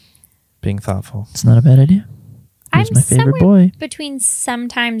and being thoughtful. It's not a bad idea. He's I'm my favorite somewhere boy. between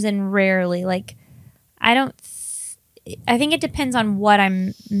sometimes and rarely. Like, I think it depends on what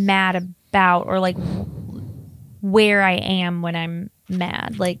I'm mad about or like where I am when I'm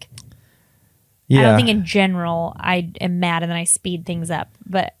mad. Like, I don't think in general I am mad and then I speed things up,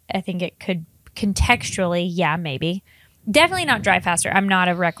 but I think it could contextually, yeah, maybe. Definitely not drive faster. I'm not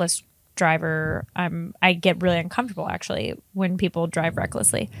a reckless driver. I get really uncomfortable actually when people drive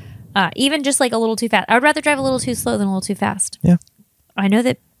recklessly. Even just like a little too fast. I would rather drive a little too slow than a little too fast. Yeah. I know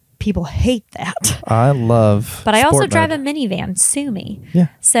that people hate that. I love But I also sport drive mode. a minivan. Sue me. Yeah.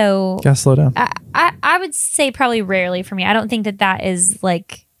 So Gotta slow down. I would say probably rarely for me. I don't think that is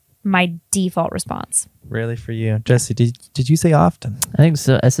like my default response. Really for you. Jesse, did you say often? I think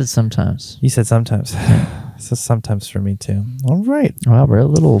so. I said sometimes. You said sometimes. So sometimes for me too. All right. Wow, we're a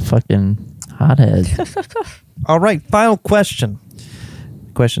little fucking hothead. All right. Final question.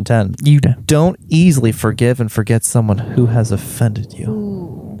 Question 10. You don't easily forgive and forget someone who has offended you.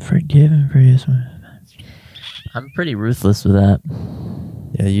 Ooh. Forgive and forget. I'm pretty ruthless with that.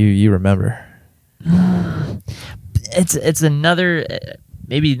 Yeah, you remember. It's another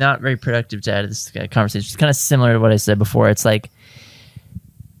maybe not very productive to add to this conversation. It's kind of similar to what I said before. It's like,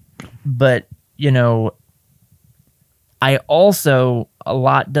 but you know, I also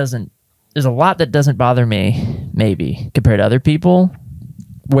there's a lot that doesn't bother me maybe compared to other people,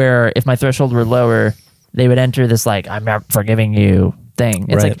 where if my threshold were lower, they would enter this like, I'm not forgiving you thing.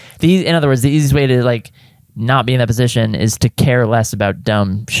 It's Right. like in other words, the easiest way to like not be in that position is to care less about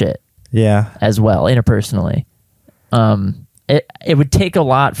dumb shit Yeah. as well, interpersonally. It would take a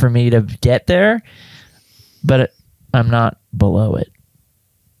lot for me to get there, but I'm not below it.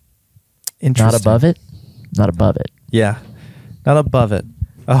 Interesting. Not above it. Not above it. Yeah. Not above it.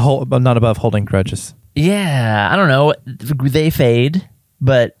 Not above holding grudges. Yeah, I don't know. They fade,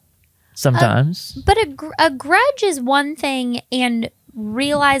 but sometimes. But a grudge is one thing, and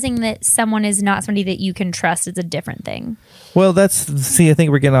realizing that someone is not somebody that you can trust is a different thing. Well, I think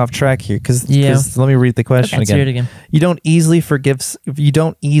we're getting off track here because let me read the question Let's hear it again. again. You don't easily forgive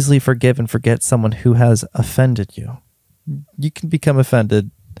and forget someone who has offended you. You can become offended.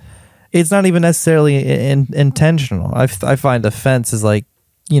 It's not even necessarily intentional. I find offense is like,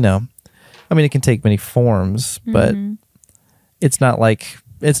 I mean, it can take many forms, but it's not like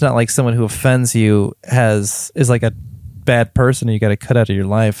someone who offends you is like a bad person you got to cut out of your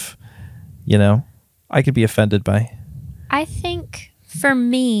life. I could be offended by I think for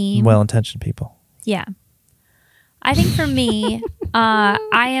me, well-intentioned people. yeah. I think for me, I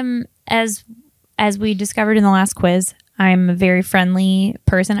am, as we discovered in the last quiz, I'm a very friendly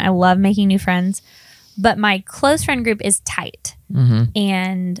person. I love making new friends, but my close friend group is tight.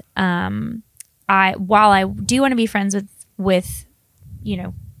 And while I do want to be friends with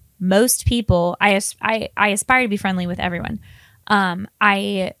most people, I aspire to be friendly with everyone.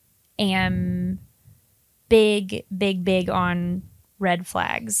 I am big on red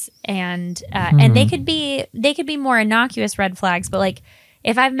flags, and they could be more innocuous red flags, but like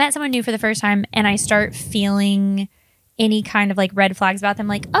if I've met someone new for the first time and I start feeling any kind of like red flags about them,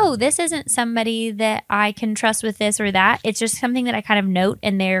 like, oh, this isn't somebody that I can trust with this or that. It's just something that I kind of note,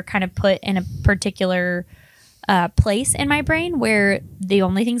 and they're kind of put in a particular place in my brain where the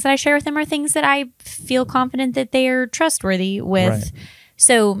only things that I share with them are things that I feel confident that they are trustworthy with. Right.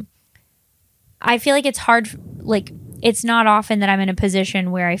 So I feel like it's hard, like it's not often that I'm in a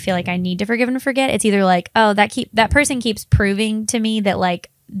position where I feel like I need to forgive and forget. It's either like, oh, that person keeps proving to me that like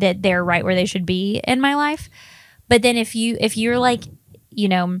that they're right where they should be in my life. But then if you're like,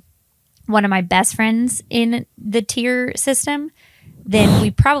 one of my best friends in the tier system, then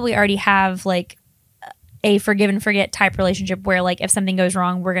we probably already have like a forgive and forget type relationship where like if something goes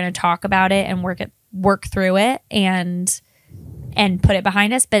wrong, we're going to talk about it and work through it and put it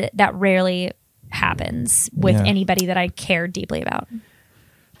behind us. But that rarely happens with anybody that I care deeply about.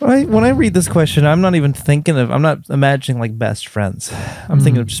 When I read this question, I'm not imagining like best friends. I'm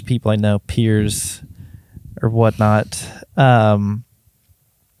thinking of just people I know, peers or whatnot. And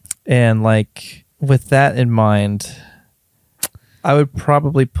like with that in mind, I would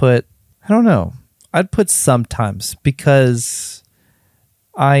probably put, I don't know, I'd put sometimes, because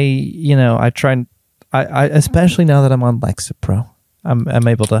I try and I especially now that I'm on Lexapro, I'm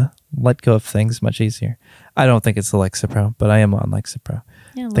able to let go of things much easier. I don't think it's the Lexapro, but I am on Lexapro.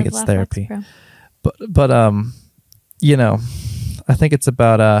 Yeah, I think it's therapy. Lexapro. But I think it's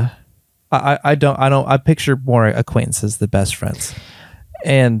about I picture more acquaintances than best friends,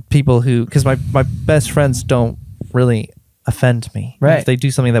 and people who, because my best friends don't really offend me. Right. If they do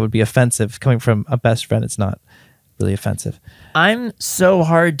something that would be offensive coming from a best friend, it's not really offensive. I'm so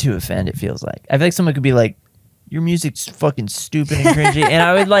hard to offend, it feels like. I feel like someone could be like, your music's fucking stupid and cringy. And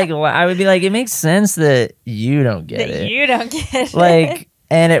I would be like, it makes sense that you don't get it. You don't get it. Like,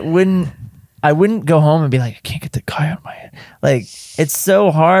 and it wouldn't, I wouldn't go home and be like, I can't get the guy out of my head. Like, it's so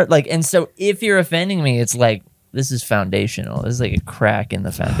hard. Like, and so if you're offending me, it's like, this is foundational. This is like a crack in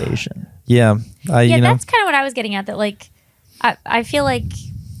the foundation. Yeah. That's kind of what I was getting at. That like, I feel like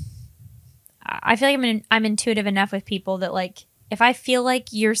I'm intuitive enough with people that like, if I feel like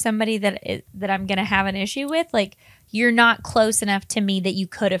you're somebody that I'm gonna have an issue with, like, you're not close enough to me that you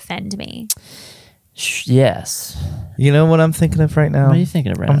could offend me. Yes. You know what I'm thinking of right now? What are you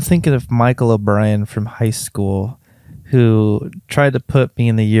thinking of, Brandon? I'm thinking of Michael O'Brien from high school, who tried to put me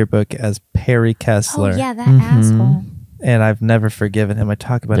in the yearbook as Perry Kessler. Oh yeah, that asshole. And I've never forgiven him. I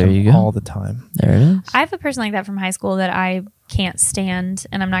talk about him all the time. There it is. I have a person like that from high school that I can't stand,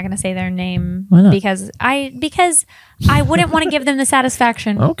 and I'm not going to say their name. Why not? because I wouldn't want to give them the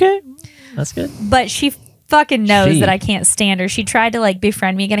satisfaction. Okay, that's good. But she fucking knows that I can't stand her. She tried to like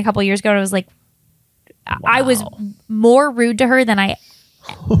befriend me again a couple years ago, and I was like, I was more rude to her than I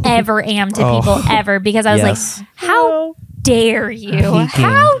ever am to people ever, because I was like, how dare you?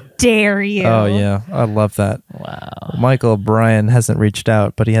 How dare you? Oh yeah, I love that. Wow. Michael O'Brien hasn't reached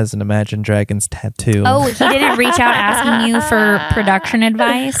out, but he has an Imagine Dragons tattoo. Oh, he didn't reach out asking you for production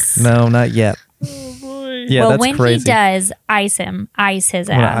advice? No, not yet. Yeah, well, that's when crazy. he does, ice him. Ice his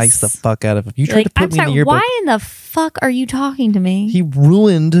I'm gonna ass. ice the fuck out of him. You You're tried like, to put I'm me in the sorry, yearbook. why in the fuck are you talking to me? He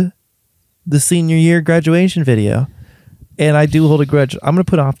ruined the senior year graduation video, and I do hold a grudge. I'm gonna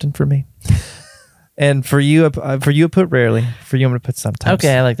put often for me, and for you, I put rarely. For you, I'm gonna put sometimes.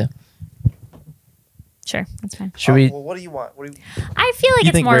 Okay, I like that. Sure, that's fine. Should we? Well, what do you want? I feel like You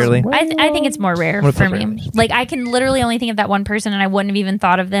it's think more. rarely? I think it's more rare I'm gonna for put me. rarely. Like I can literally only think of that one person, and I wouldn't have even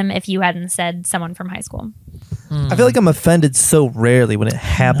thought of them if you hadn't said someone from high school. I feel like I'm offended so rarely. When it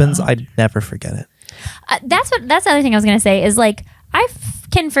happens, I never forget it. That's the other thing I was gonna say is like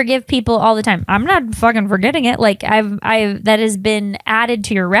can forgive people all the time. I'm not fucking forgetting it. Like I've that has been added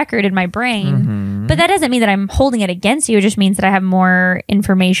to your record in my brain, but that doesn't mean that I'm holding it against you. It just means that I have more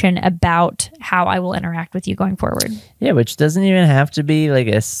information about how I will interact with you going forward. Yeah, which doesn't even have to be like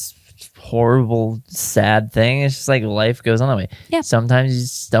a horrible, sad thing. It's just like life goes on that way. Yeah. Sometimes you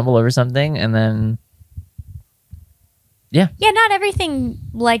stumble over something and then. Yeah. Yeah, not everything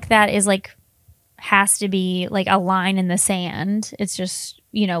like that is like has to be like a line in the sand. It's just,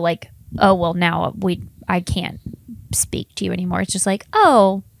 like, oh well, now I can't speak to you anymore. It's just like,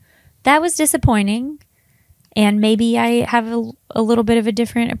 oh, that was disappointing, and maybe I have a little bit of a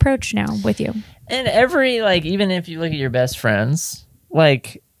different approach now with you. And even if you look at your best friends,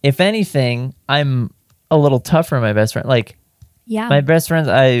 like, if anything, I'm a little tougher on my best friend. Like, Yeah, my best friends,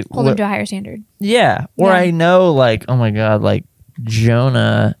 I hold them to a higher standard. Yeah. Or Yeah. I know, like, oh my God, like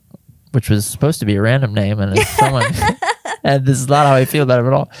Jonah, which was supposed to be a random name, and it's someone, and this is not how I feel about him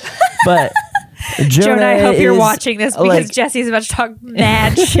at all. But Jonah, I hope you're is, watching this because like, Jesse's about to talk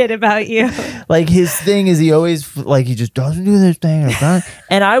mad shit about you. like, his thing is he always, like, he just doesn't do this thing.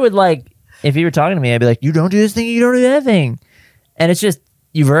 And I would, like, if he were talking to me, I'd be like, you don't do this thing, you don't do that thing. And it's just,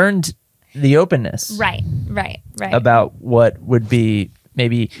 you've earned the openness. Right. About what would be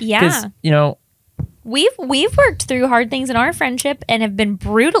maybe. Yeah. 'cause, We've worked through hard things in our friendship and have been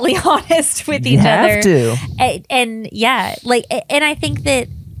brutally honest with each other. have to. And yeah, like, and I think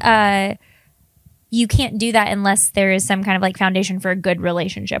that you can't do that unless there is some kind of like foundation for a good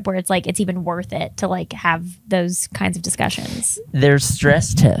relationship where it's like it's even worth it to like have those kinds of discussions. There's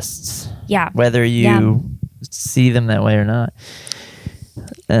stress tests. Yeah. Whether you see them that way or not.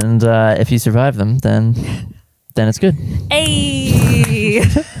 And if you survive them, then it's good. Hey.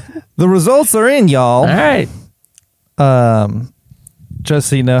 The results are in, y'all. All right. Just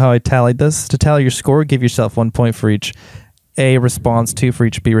so you know how I tallied this. To tally your score, give yourself 1 point for each A response, 2 for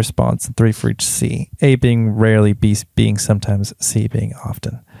each B response, and 3 for each C. A being rarely, B being sometimes, C being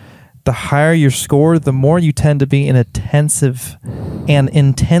often. The higher your score, the more you tend to be an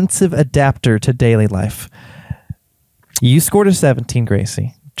intensive adapter to daily life. You scored a 17,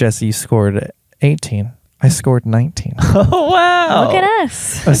 Gracie. Jesse, you scored 18. I scored 19. Oh, wow. Look at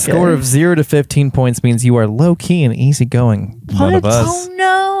us. A score of 0 to 15 points means you are low-key and easygoing. None of us. Oh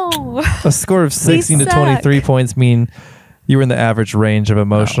no. A score of 16 to suck. 23 points mean you're in the average range of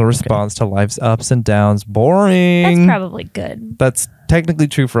emotional response to life's ups and downs. Boring. That's probably good. That's technically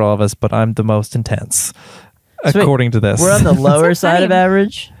true for all of us, but I'm the most intense, So according to this. We're on the lower So side of funny.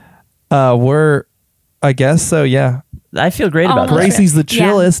 average. I guess so, yeah. I feel great about Almost. that. Gracie's the Yeah.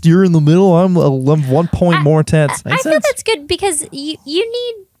 chillest. You're in the middle. I'm 1 point more intense. I feel that's good because you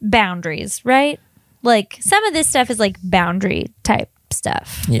need boundaries, right? Like some of this stuff is like boundary type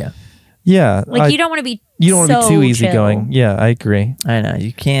stuff. Yeah. Yeah. Like you don't want to be You don't want to be so too easygoing. chill. Yeah, I agree. I know.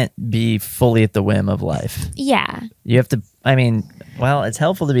 You can't be fully at the whim of life. Yeah. You have to, I mean, Well, it's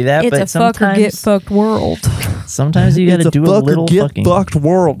helpful to be that, It's but a fuck or get sometimes fucked world. sometimes you got It's to do a fuck or little get fucking. fucked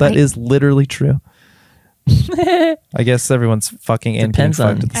world. That I- is literally true. I guess everyone's fucking and getting Depends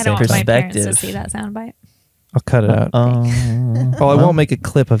on- fucked at the I same don't want time. my parents to Perspective. see that soundbite. I'll cut it out. Oh, Oh, I won't make a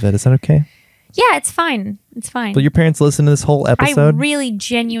clip of it. Is that okay? Yeah, it's fine. It's fine. Will your parents listen to this whole I episode? really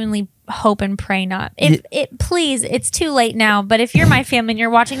genuinely hope and pray not. If it please, it's too late now. But if you're my family and you're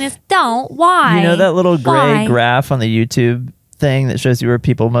watching this, don't. Why? You know that little gray Why? graph on the YouTube thing that shows you where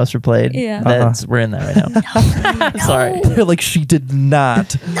people most replayed? Yeah. That's we're in that right now. Sorry. They're like, she did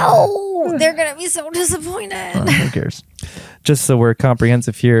not. No, they're gonna be so disappointed. Who cares? Just so we're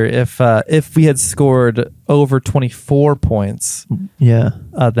comprehensive here, if we had scored over 24 points, Yeah.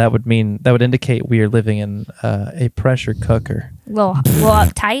 that would indicate we are living in a pressure cooker. little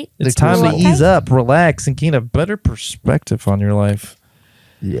uptight. It's time to little ease uptight. up, relax, and gain a better perspective on your life.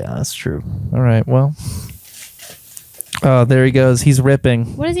 Yeah, that's true. All right, well. Oh, there he goes. He's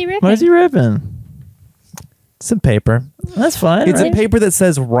ripping. What is he ripping? Why is he ripping? Some paper. That's fine. It's right? a paper that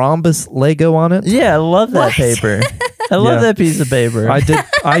says rhombus Lego on it. Yeah, I love that What? paper. I love Yeah. that piece of paper. I did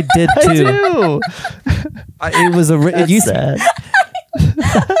I too. do. It was a. It That's used, sad.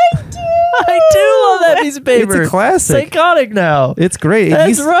 I do love that piece of paper. It's a classic. It's iconic now. It's great.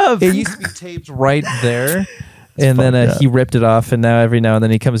 That's rough. It used to be taped right there, and then fucked up. he ripped it off. And now every now and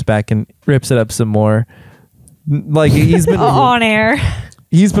then he comes back and rips it up some more. Like he's been On air.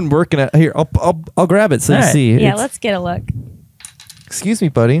 he's been working at here. I'll grab it so you All right. see. Yeah, It's- let's get a look. Excuse me,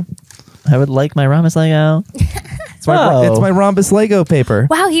 buddy. I would like my Ramos Lego. It's my Oh. it's my rhombus Lego paper.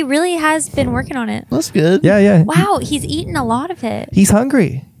 Wow, he really has been working on it. That's good. Yeah. Wow, he's eaten a lot of it. He's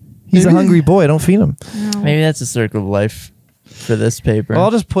hungry. He's a hungry boy. Don't feed him. Maybe that's a circle of life for this paper. Well,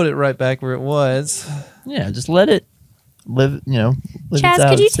 I'll just put it right back where it was. Yeah, just let it live, live its Chaz, out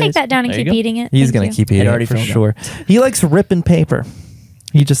could you stays. take that down and There you keep go. eating it? He's Thank gonna you. keep It eating already it for fell down. sure. He likes ripping paper.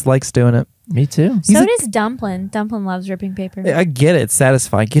 He just likes doing it. Me too. He's So a- does Dumplin. Dumplin loves ripping paper. I get it. It's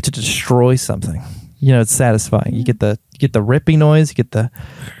satisfying. You get to destroy something. It's satisfying. You get the ripping noise. You get the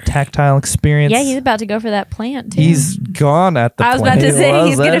tactile experience. Yeah, he's about to go for that plant too. He's gone at the I was plant. about to He say was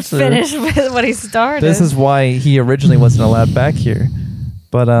he's going to actually. finish with what he started. This is why he originally wasn't allowed back here.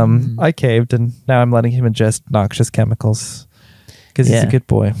 But I caved, and now I'm letting him ingest noxious chemicals because he's Yeah. a good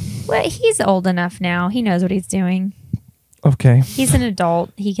boy. Well, he's old enough now. He knows what he's doing. Okay. He's an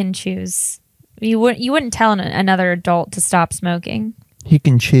adult. He can choose. You wouldn't tell another adult to stop smoking. You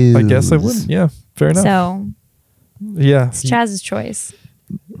can choose. I guess I wouldn't. Yeah. Fair enough. So Yeah. it's Chaz's choice.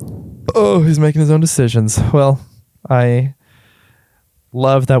 Oh, he's making his own decisions. Well, I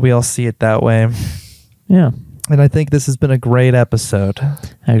love that we all see it that way. Yeah, And I think this has been a great episode.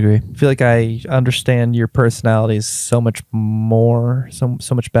 I agree. I feel like I understand your personalities so much more, so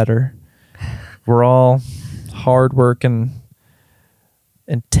much better. We're all hardworking,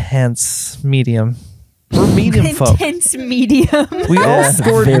 intense, medium. We're medium folk. intense medium. We all Yeah,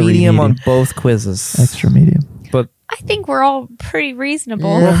 scored very medium on medium. both quizzes, Extra medium. but I think we're all pretty reasonable.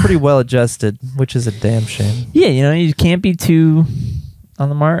 we're pretty well adjusted, which is a damn shame. Yeah, you can't be too on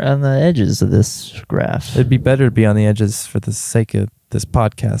the edges of this graph. It'd be better to be on the edges for the sake of this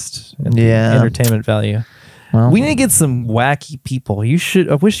podcast and the Yeah. entertainment value. Well, We need to get some wacky people.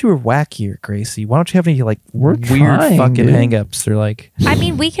 I wish you were wackier, Gracie. Why don't you have any We're weird trying, fucking dude. hangups or I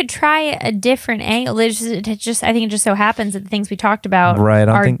mean, we could try a different angle. I think it just so happens that the things we talked about Right, I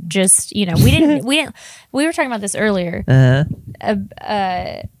don't are think- just we were talking about this earlier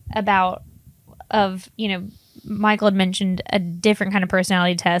about Michael had mentioned a different kind of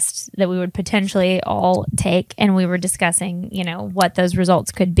personality test that we would potentially all take, and we were discussing what those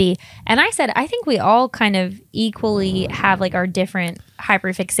results could be. And I said I think we all kind of equally have like our different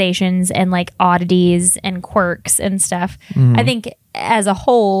hyperfixations and like oddities and quirks and stuff. I think as a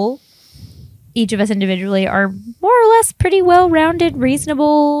whole, each of us individually are more or less pretty well-rounded,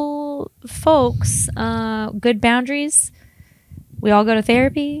 reasonable folks. Good boundaries. We all go to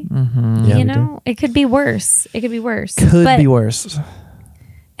therapy. Yeah, we do. It could be worse. It could be worse. Could But be worse.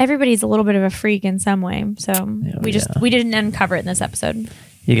 everybody's a little bit of a freak in some way. So Yeah, we didn't uncover it in this episode.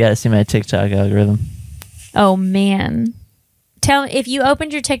 you got to see my TikTok algorithm. Oh man. Tell if you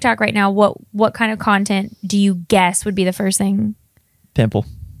opened your TikTok right now, what kind of content do you guess would be the first thing? Pimple.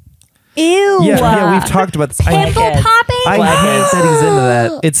 Ew. Yeah, we've talked about this. Pimple Blackhead. popping. I hate that he's into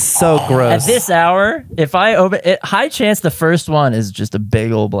that. It's so gross. At this hour, if I open it, high chance the first one is just a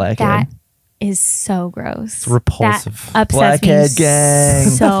big old blackhead. That is so gross. It's repulsive. That upsets Blackhead me gang.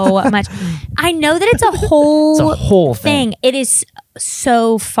 so much. I know that it's a whole, It's a whole thing. It is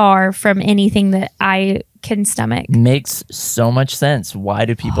so far from anything that I can stomach. Makes so much sense. Why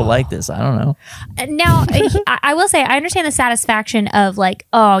do people like this? I don't know. Now, I will say I understand the satisfaction of like,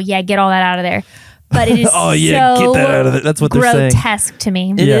 oh yeah, get all that out of there. But it is Oh, yeah, so get that out of there. That's what they're saying. grotesque to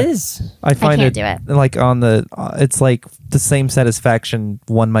me. It Yeah. is. I find can't do it. like on the it's like the same satisfaction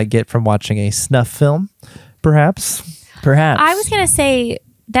one might get from watching a snuff film, perhaps. I was gonna say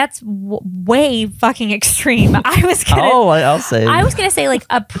that's way fucking extreme. I was gonna. I'll say. I was gonna say like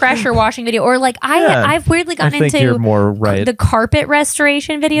a pressure washing video, or like Yeah. I've weirdly I gotten think into you're more right. the carpet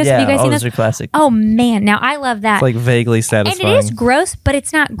restoration videos. Yeah, Have you guys seen those those? are classic. Oh man, now I love that. It's like vaguely and satisfying. it is gross, but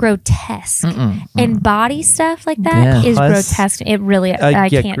it's not grotesque. And body stuff like that Yeah. is Plus, grotesque. It really, I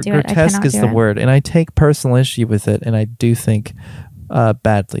yeah, can't do it. I grotesque cannot is do the it. word, and I take personal issue with it, and I do think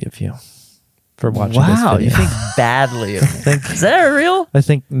badly of you for watching this Wow, video. you think badly of me. Is that real? I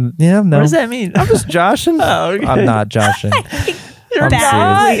think, yeah, no. What does that mean? I'm just joshing. Oh, okay. I'm not joshing. You're I'm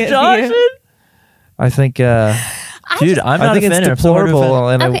not serious. Joshing? I think, Dude, I'm I not think a it's fan. I'm so hard to deplorable.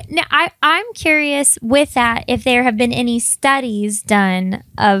 And Okay, now I'm curious with that if there have been any studies done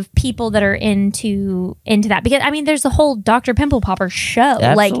of people that are into that, because I mean there's the whole Dr. Pimple Popper show.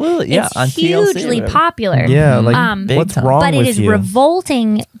 Like Absolutely, yeah, it's on TLC or hugely whatever. popular. yeah, like, Big what's time. wrong But it with is you?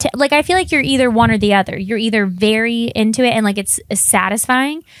 revolting to, like, I feel like you're either one or the other. You're either very into it and like it's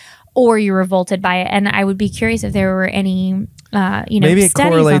satisfying, or you're revolted by it. And I would be curious if there were any Maybe it studies on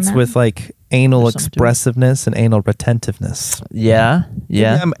correlates that. with like anal There's something to it. expressiveness and anal retentiveness. Yeah.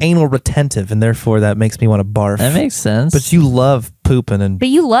 I'm anal retentive, and therefore that makes me want to barf. That makes sense. But you love pooping, and But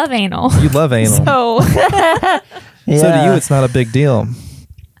you love anal. you love anal. So So to you, it's not a big deal.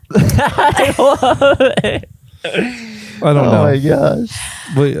 I don't know. Oh my gosh.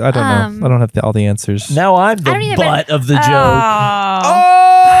 I don't know. I don't have all the answers. Now I'm I don't the either, butt but- of the joke.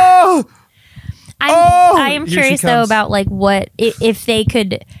 Oh! I am Here she curious though comes. about like what if they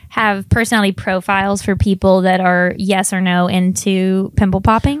could have personality profiles for people that are yes or no into pimple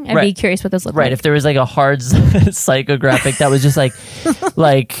popping. I'd be Right. curious what those look Right. like. If there was like a hard psychographic that was just like,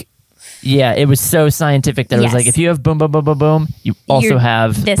 yeah, it was so scientific that it was Yes. like, if you have boom, boom, boom, boom, boom, you also You're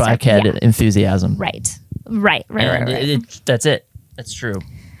have this type, blackhead yeah. enthusiasm. Right. And that's it. That's true.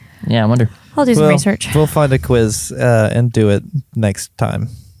 Yeah, I wonder. I'll do some research. We'll find a quiz and do it next time.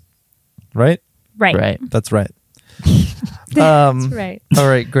 Right? Right. That's right. That's right. All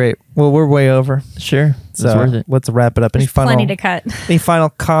right, great. Well, we're way over. Sure. It's So worth it. let's wrap it up. Any There's final plenty to cut. any final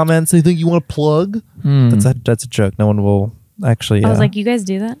comments? Anything you want to plug? That's a joke. No one will actually. I was like, you guys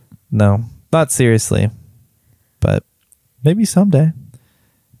do that? no, not seriously, but maybe someday.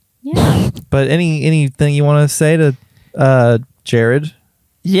 Yeah. But anything you want to say to Jared?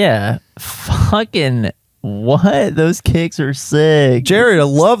 Yeah. Fucking what? Those kicks are sick. Jared, I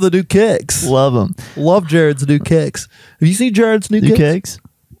love the new kicks. Love them. Love Jared's new kicks. Have you seen Jared's new New kicks? kicks?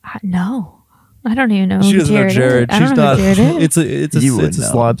 No. I don't even know She who doesn't know Jared Jared. is. I She's don't know not. who Jared is. It's a You would it's a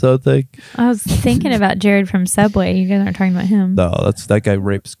know. slob though thing. I was thinking about Jared from Subway. You guys aren't talking about him. No, that guy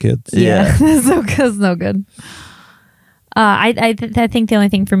rapes kids. Yeah. That's no good. I think the only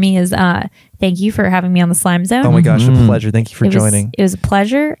thing for me is thank you for having me on the Slime Zone. Oh my gosh, a pleasure. Thank you for joining. It was a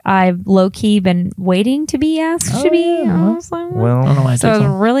pleasure. I've low key been waiting to be asked to be on the Slime Zone. Well, I don't know why I So I took was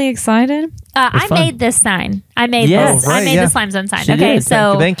some. really excited. I fun. made this sign. I made Yes. this. Oh, right, I made yeah. the Slime Zone sign. She Okay, did.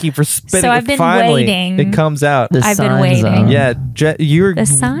 so thank you for spinning. I've been Finally, waiting. it comes out. The I've been sign waiting. zone. Yeah, you're the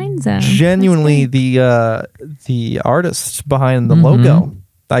sign zone. genuinely the artist behind the logo.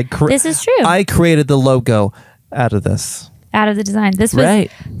 This is true. I created the logo out of this. Out of the design. This was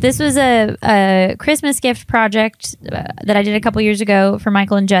Right. this was a Christmas gift project that I did a couple years ago for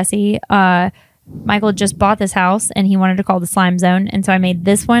Michael and Jesse. Michael just bought this house and he wanted to call the Slime Zone, and so I made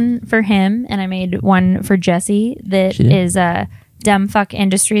this one for him, and I made one for Jesse that She did. is Dumb Fuck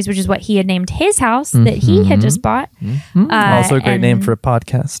Industries, which is what he had named his house that he had just bought. Also, a great name and- for a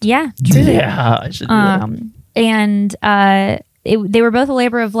podcast. Yeah, Yeah, I should do that. and they were both a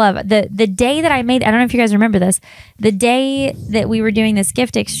labor of love. The day that I made, I don't know if you guys remember this, the day that we were doing this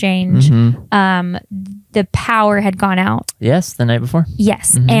gift exchange, the power had gone out. Yes, the night before.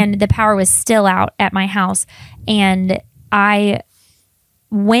 Yes, and the power was still out at my house, and I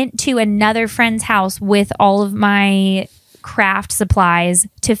went to another friend's house with all of my craft supplies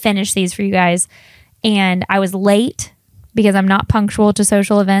to finish these for you guys, and I was late because I'm not punctual to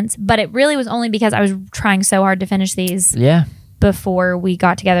social events, but it really was only because I was trying so hard to finish these Yeah. before we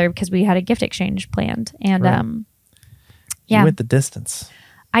got together because we had a gift exchange planned. And Right. yeah, You went the distance.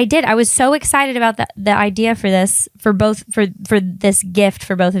 I did. I was so excited about the idea for this, for this gift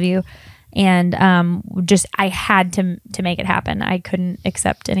for both of you. And just I had to make it happen. I couldn't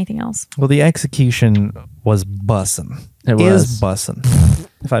accept anything else. Well, the execution was bussin'. It Is was. bussin'.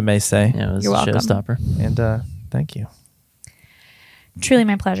 if I may say. Yeah, it was You're a welcome. showstopper. And thank you. Truly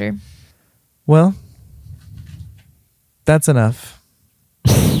my pleasure. Well, that's enough.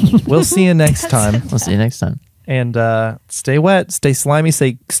 We'll see you next time. We'll see you next time. And stay wet, stay slimy,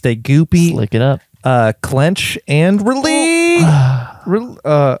 stay goopy. Slick it up. Clench and release.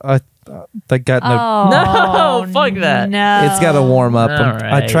 That got no. No, fuck that. No. It's got to warm up. All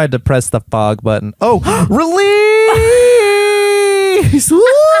I right. tried to press the fog button. Oh, release! Woo!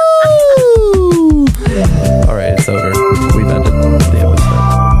 All right, it's over. We've ended the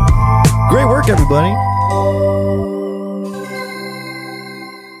episode. Great work, everybody.